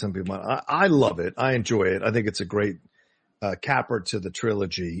get why some people might. I love it. I enjoy it. I think it's a great capper to the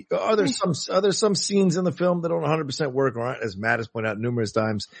trilogy. Are there some scenes in the film that don't 100% work, or aren't, as Matt has pointed out numerous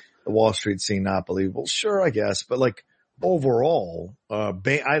times, the Wall Street scene not believable? Sure, I guess, but like overall,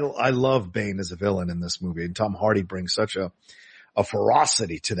 Bane, I love Bane as a villain in this movie, and Tom Hardy brings such a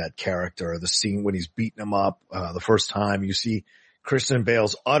ferocity to that character. The scene when he's beating him up the first time, you see Christian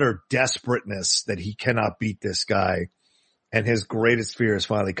Bale's utter desperateness that he cannot beat this guy, and his greatest fear has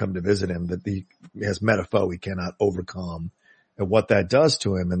finally come to visit him, that he has met a foe he cannot overcome, and what that does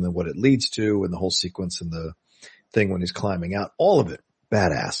to him, and then what it leads to, and the whole sequence and the thing when he's climbing out, all of it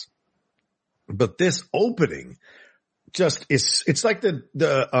badass. But this opening just it's like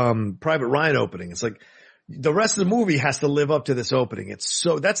the Private Ryan opening. It's like the rest of the movie has to live up to this opening. That's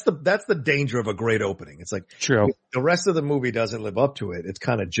the danger of a great opening. It's like, true, the rest of the movie doesn't live up to it. It's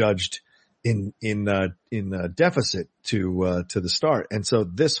kind of judged in deficit to the start. And so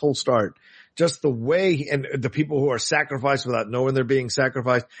this whole start, just the way, and the people who are sacrificed without knowing they're being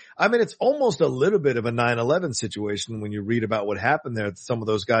sacrificed. I mean, it's almost a little bit of a 9/11 situation when you read about what happened there. Some of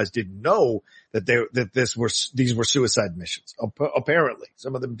those guys didn't know that these were suicide missions. Apparently,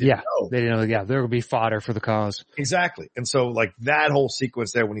 some of them didn't know. They didn't know. Yeah, there would be fodder for the cause. Exactly. And so like that whole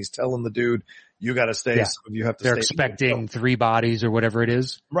sequence there when he's telling the dude, you got to stay. Yeah. Some of you have to They're stay. expecting 3 bodies or whatever it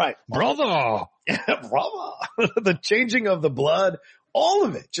is. Right. Brother. Yeah, brother. The changing of the blood, all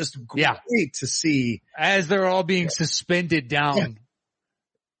of it, just great to see. As they're all being suspended down. Yeah.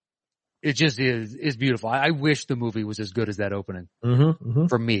 It just is beautiful. I wish the movie was as good as that opening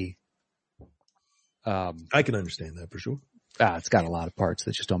for me. I can understand that for sure. It's got a lot of parts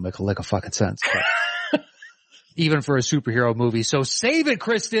that just don't make a lick of fucking sense. Even for a superhero movie. So save it,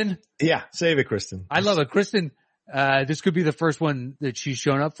 Kristen. Yeah, save it, Kristen. I love it. Kristen, this could be the first one that she's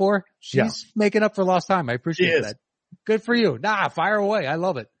shown up for. She's making up for lost time. I appreciate that. Good for you. Fire away. I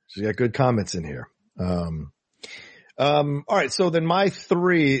love it. She's got good comments in here. All right. So then my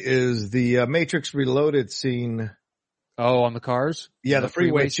 3 is the Matrix Reloaded scene. Oh, on the cars? Yeah, the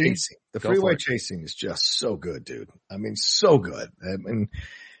freeway chase scene. The freeway chase scene is just so good, dude. I mean, so good. I mean,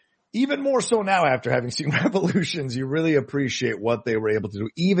 even more so now after having seen Revolutions, you really appreciate what they were able to do,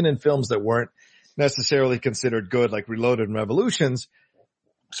 even in films that weren't necessarily considered good, like Reloaded and Revolutions.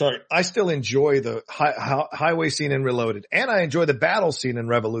 Sorry, I still enjoy the highway scene in Reloaded, and I enjoy the battle scene in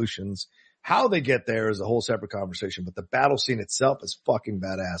Revolutions. How they get there is a whole separate conversation, but the battle scene itself is fucking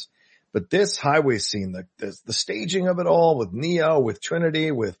badass. But this highway scene, the staging of it all with Neo, with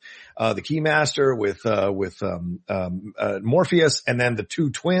Trinity, with the Keymaster, with Morpheus, and then the 2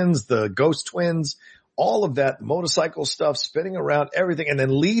 twins, the Ghost twins, all of that motorcycle stuff spinning around, everything, and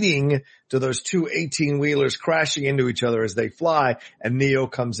then leading to those 2 18-wheelers crashing into each other as they fly, and Neo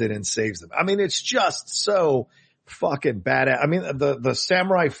comes in and saves them. I mean, it's just so fucking badass. I mean, the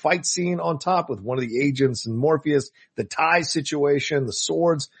samurai fight scene on top with one of the agents and Morpheus, the tie situation, the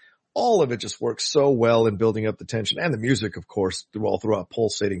swords, all of it just works so well in building up the tension, and the music, of course, throughout,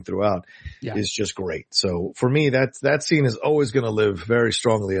 pulsating throughout, is just great. So for me, that scene is always going to live very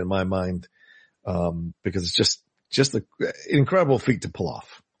strongly in my mind, because it's just an incredible feat to pull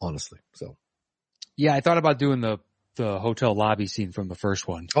off, honestly. So, yeah, I thought about doing the hotel lobby scene from the first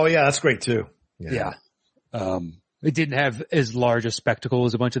one. Oh yeah, that's great too. Yeah. it didn't have as large a spectacle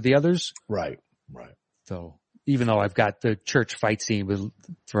as a bunch of the others. Right. So even though I've got the church fight scene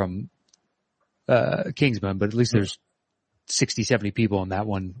from Kingsman, but at least there's 60, 70 people in that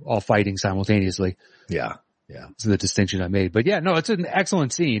one all fighting simultaneously. Yeah. That's the distinction I made. But yeah, no, it's an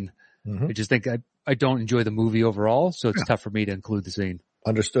excellent scene. Mm-hmm. I just think I don't enjoy the movie overall, so it's tough for me to include the scene.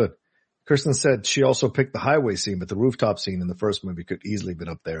 Understood. Kirsten said she also picked the highway scene, but the rooftop scene in the first movie could easily been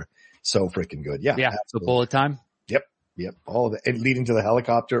up there. So freaking good. Yeah. Yeah. The bullet time. Yep. All of it. And leading to the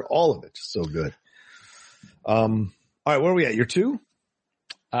helicopter, all of it. Just so good. All right. Where are we at? Your 2?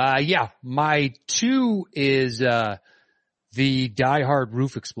 Yeah. My 2 is, the Die Hard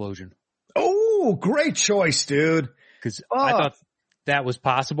roof explosion. Oh, great choice, dude. Cause I thought that was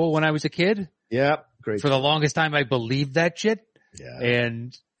possible when I was a kid. Yeah. Great. For the longest time, I believed that shit. Yeah.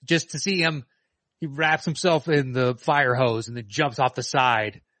 And just to see him, he wraps himself in the fire hose and then jumps off the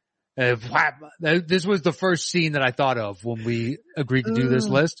side. This was the first scene that I thought of when we agreed to do this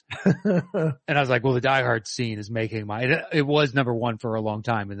list. And I was like, well, the Die Hard scene is making it was number 1 for a long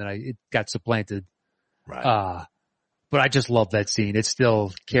time. And then it got supplanted. Right. But I just love that scene. It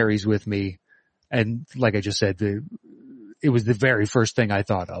still carries with me. And like I just said, it was the very first thing I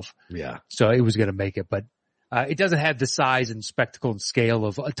thought of. Yeah. So it was going to make it, but it doesn't have the size and spectacle and scale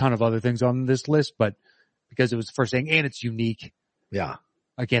of a ton of other things on this list, but because it was the first thing and it's unique. Yeah.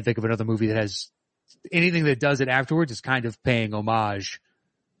 I can't think of another movie that has anything that does it afterwards is kind of paying homage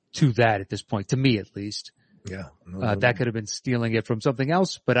to that at this point, to me at least. Yeah. That could have been stealing it from something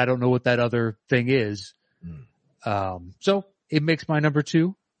else, but I don't know what that other thing is. So it makes my number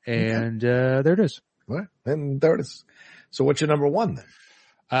 2 and, there it is. Right. And there it is. So what's your number 1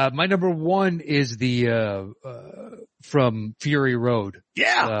 then? My number 1 is the, from Fury Road.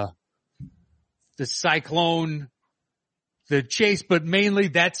 Yeah. The cyclone, the chase, but mainly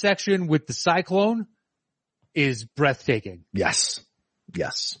that section with the cyclone is breathtaking. Yes.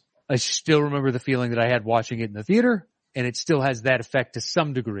 I still remember the feeling that I had watching it in the theater, and it still has that effect to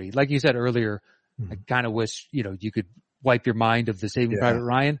some degree. Like you said earlier, I kind of wish, you could wipe your mind of the Saving Private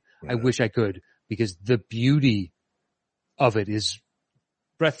Ryan. I wish I could, because the beauty of it is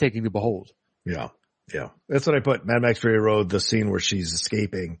breathtaking to behold. Yeah. That's what I put. Mad Max Fury Road, the scene where she's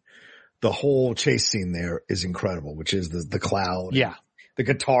escaping. The whole chase scene there is incredible, which is the cloud. Yeah. The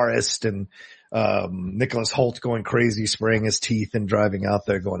guitarist and, Nicholas Hoult going crazy, spraying his teeth and driving out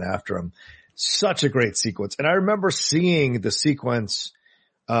there going after him. Such a great sequence. And I remember seeing the sequence,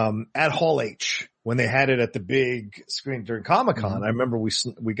 at Hall H when they had it at the big screen during Comic-Con. Mm-hmm. I remember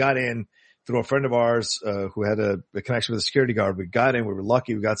we got in through a friend of ours, who had a connection with a security guard. We got in, we were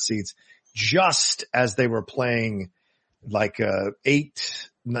lucky, we got seats just as they were playing like, 8-10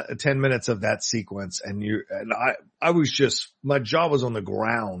 minutes of that sequence. And I was just, my jaw was on the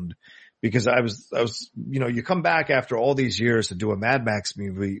ground because I was, you come back after all these years to do a Mad Max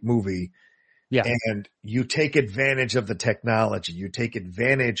movie. Yeah. And you take advantage of the technology. You take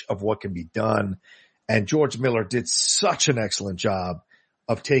advantage of what can be done. And George Miller did such an excellent job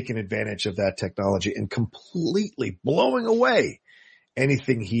of taking advantage of that technology and completely blowing away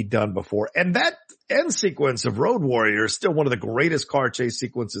anything he'd done before. And that end sequence of Road Warrior is still one of the greatest car chase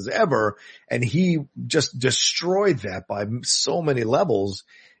sequences ever. And he just destroyed that by so many levels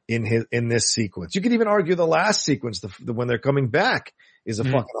in this sequence. You could even argue the last sequence, the when they're coming back, is a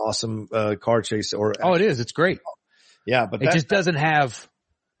fucking awesome, car chase it is. It's great. Yeah, but it just doesn't have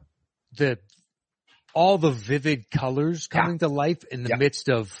all the vivid colors coming to life in the midst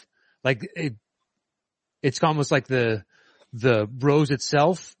of it's almost like the rose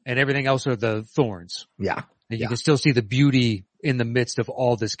itself and everything else are the thorns. Yeah. And you can still see the beauty in the midst of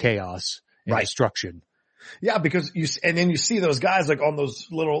all this chaos and destruction. Yeah, because then you see those guys like on those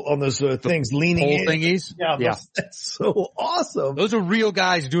things leaning pole in. Thingies. Yeah. That's so awesome. Those are real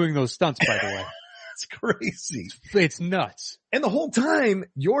guys doing those stunts, by the way. It's crazy. It's nuts. And the whole time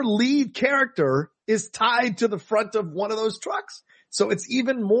your lead character is tied to the front of one of those trucks. So it's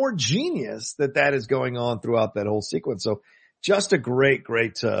even more genius that is going on throughout that whole sequence. So just a great,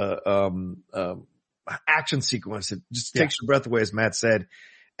 action sequence. It just takes your breath away, as Matt said.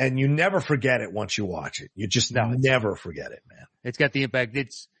 And you never forget it once you watch it. You just never forget it, man. It's got the impact.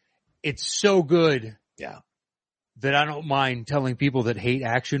 It's so good. Yeah. That I don't mind telling people that hate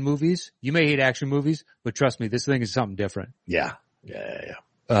action movies. You may hate action movies, but trust me, this thing is something different. Yeah.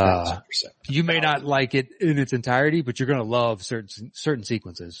 You may not like it in its entirety, but you're going to love certain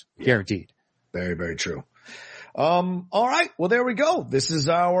sequences. Guaranteed. Very, very true. All right. Well, there we go. This is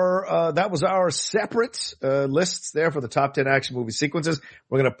that was our separate, lists there for the top 10 action movie sequences.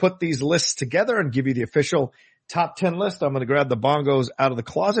 We're going to put these lists together and give you the official top 10 list. I'm going to grab the bongos out of the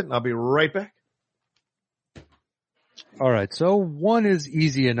closet and I'll be right back. All right, so 1 is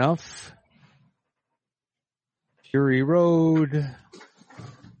easy enough. Fury Road,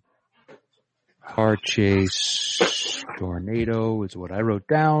 Car Chase, Tornado is what I wrote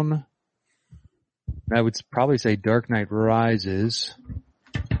down. I would probably say Dark Knight Rises.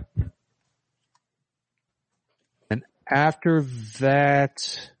 And after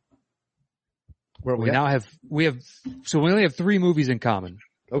that, Where we only have 3 movies in common.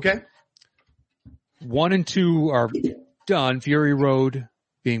 Okay. 1 and 2 are done. Fury Road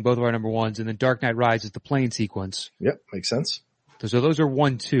being both of our number 1s, and then Dark Knight Rises, the plane sequence. Yep. Makes sense. So those are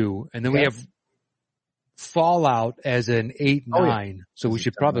 1, 2. And then we have Fallout as an 8, 9. Yeah. So we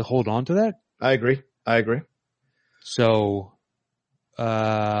should probably hold on to that. I agree. So,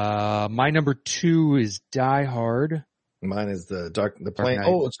 my number 2 is Die Hard. Mine is the plane. Knight.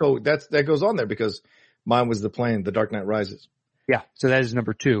 Oh, so that goes on there because mine was the plane, the Dark Knight Rises. Yeah. So that is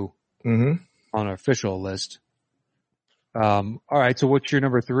number 2 Mm-hmm. on our official list. All right. So what's your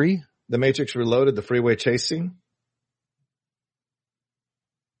number 3? The Matrix Reloaded, the freeway chase scene.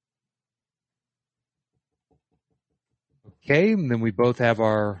 Okay. And then we both have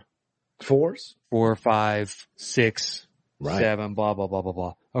our 4s. 4, 5, 6, Right. 7, blah, blah, blah, blah,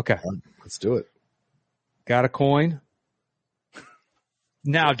 blah. Okay. Let's do it. Got a coin.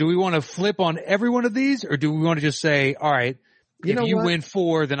 Now, do we want to flip on every one of these, or do we want to just say, all right, if you win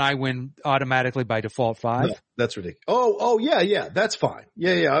 4, then I win automatically by default 5? No, that's ridiculous. Oh, yeah. That's fine.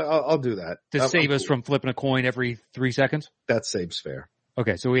 Yeah. I'll do that. To save us from flipping a coin every 3 seconds? That saves fair.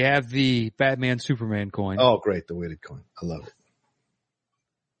 Okay, so we have the Batman Superman coin. Oh, great. The weighted coin. I love it.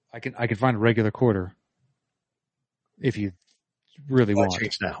 I can find a regular quarter if you really want.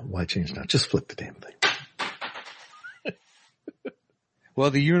 Why change now? Just flip the damn thing.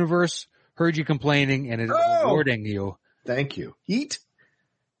 Well, the universe heard you complaining and it is rewarding you. Thank you. Heat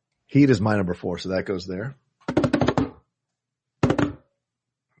is my number 4, so that goes there.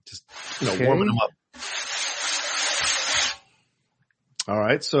 Just, warming them up. All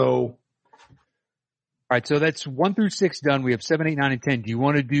right, so that's 1 through 6 done. We have 7, 8, 9, and 10. Do you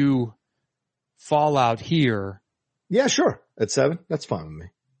want to do Fallout here? yeah, sure. At 7, that's fine with me.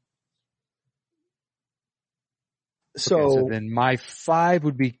 So then my 5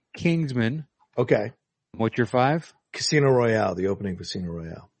 would be Kingsman. Okay. What's your 5? Casino Royale, the opening Casino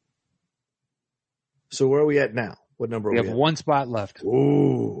Royale. So where are we at now? What number are We we have at? 1 spot left.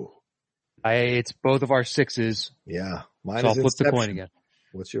 Ooh. It's both of our 6s. Yeah. Mine So I'll is flip the Inception. coin again.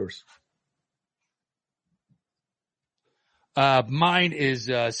 What's yours? Mine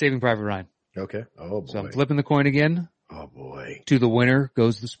is Saving Private Ryan. Okay. Oh boy. So I'm flipping the coin again. Oh boy. To the winner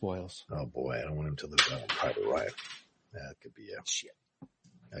goes the spoils. Oh boy. I don't want him to lose that one. Private Ryan. That could be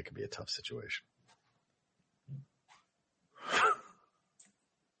That could be a tough situation.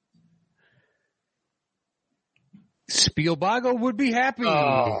 Spielberg would be happy.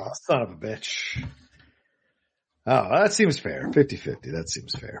 Oh, son of a bitch. Oh, that seems fair. 50-50. That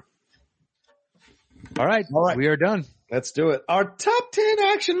seems fair. All right. We are done. Let's do it. Our top 10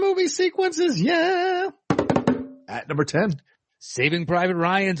 action movie sequences. Yeah. At number 10. Saving Private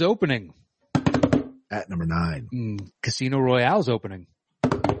Ryan's opening. At number 9. Casino Royale's opening.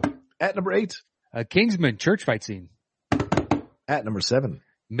 At number 8. Kingsman church fight scene. At number 7.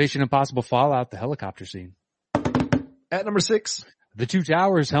 Mission Impossible Fallout, the helicopter scene. At number 6. The Two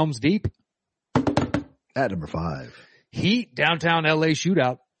Towers, Helm's Deep. At number 5. Heat, downtown LA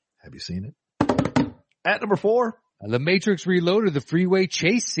shootout. Have you seen it? At number 4. The Matrix Reloaded, the freeway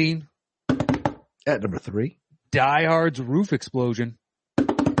chase scene. At number 3. Die Hard's roof explosion.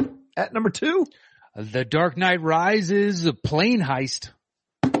 At number 2. The Dark Knight Rises, a plane heist.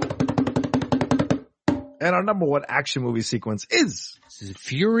 And our number 1 action movie sequence is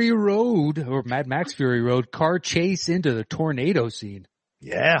Fury Road, or Mad Max Fury Road, car chase into the tornado scene.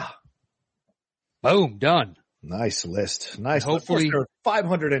 Yeah. Boom, done. Nice list. Nice. Hopefully there are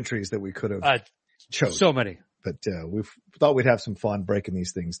 500 entries that we could have chosen. So many. But we thought we'd have some fun breaking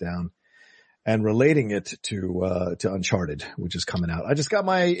these things down and relating it to Uncharted, which is coming out. I just got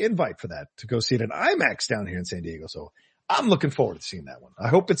my invite for that to go see it in IMAX down here in San Diego. So I'm looking forward to seeing that one. I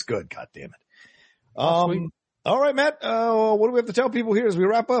hope it's good. God damn it. All right, Matt. What do we have to tell people here as we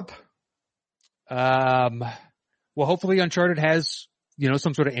wrap up? Well, hopefully Uncharted has,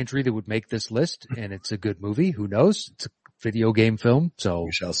 some sort of entry that would make this list, and it's a good movie. Who knows? It's a video game film, so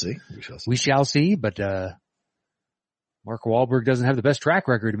we shall see. We shall see. But Mark Wahlberg doesn't have the best track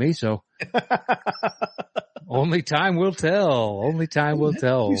record to me, so only time will tell. Only time will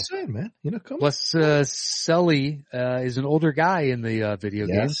tell. What are you saying, man? Come Plus, Sully is an older guy in the video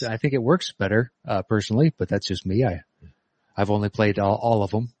games. I think it works better, personally, but that's just me. I've only played all of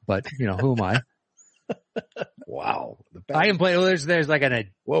them, but who am I? Wow. I can play. Well, there's like an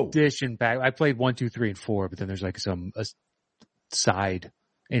addition pack. I played 1, 2, 3, and 4, but then there's like a side.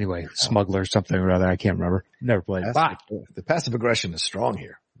 Anyway, Smuggler something or other. I can't remember. Never played it. The passive aggression is strong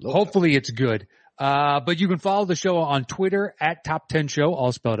here. Hopefully it's good. But you can follow the show on Twitter at Top 10 Show,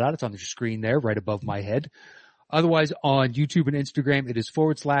 all spelled out. It's on the screen there, right above my head. Otherwise, on YouTube and Instagram, it is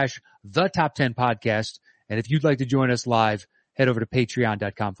 /The Top 10 Podcast. And if you'd like to join us live, head over to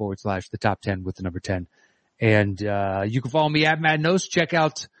patreon.com/The Top 10 with the number 10. And you can follow me at Matt Nost. Check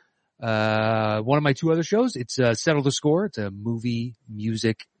out one of my 2 other shows. It's Settle the Score. It's a movie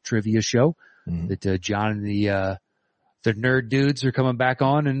music trivia show that John and the Nerd Dudes are coming back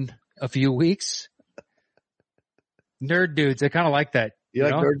on in a few weeks. Nerd Dudes, I kind of like that. You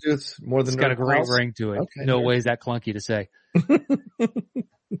like Nerd Dudes more than It's got a great ring to it. Okay, no way is that clunky to say.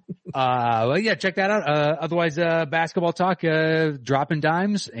 Well, yeah, check that out. Otherwise, Basketball Talk, dropping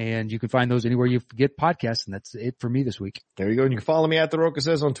dimes, and you can find those anywhere you get podcasts, and that's it for me this week. There you go. And you can follow me at The Rocha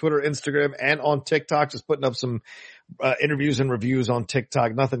Says on Twitter, Instagram, and on TikTok. Just putting up some interviews and reviews on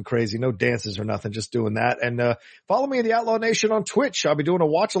TikTok. Nothing crazy. No dances or nothing. Just doing that. And follow me in the Outlaw Nation on Twitch. I'll be doing a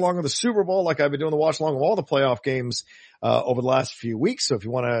watch along of the Super Bowl like I've been doing the watch along of all the playoff games over the last few weeks. So if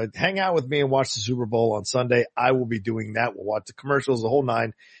you want to hang out with me and watch the Super Bowl on Sunday, I will be doing that. We'll watch the commercials, the whole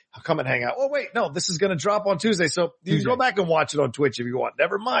 9. I'll come and hang out. Oh, wait, no, this is going to drop on Tuesday. So you can go back and watch it on Twitch if you want.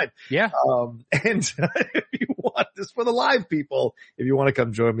 Never mind. Yeah. And if you want this for the live people, if you want to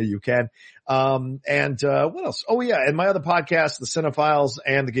come join me, you can. What else? Oh, yeah. And my other podcast, The Cinephiles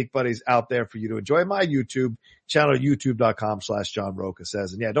and the Geek Buddies, out there for you to enjoy. My YouTube channel, youtube.com/John Rocha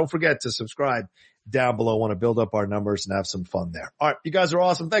Says. And yeah, don't forget to subscribe down below. Want to build up our numbers and have some fun there. All right. You guys are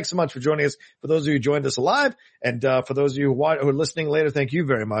awesome. Thanks so much for joining us. For those of you who joined us live, and for those of you who are listening later, thank you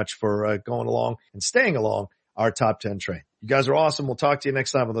very much for going along and staying along our Top 10 train. You guys are awesome. We'll talk to you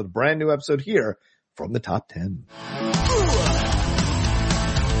next time with a brand new episode here from the Top 10.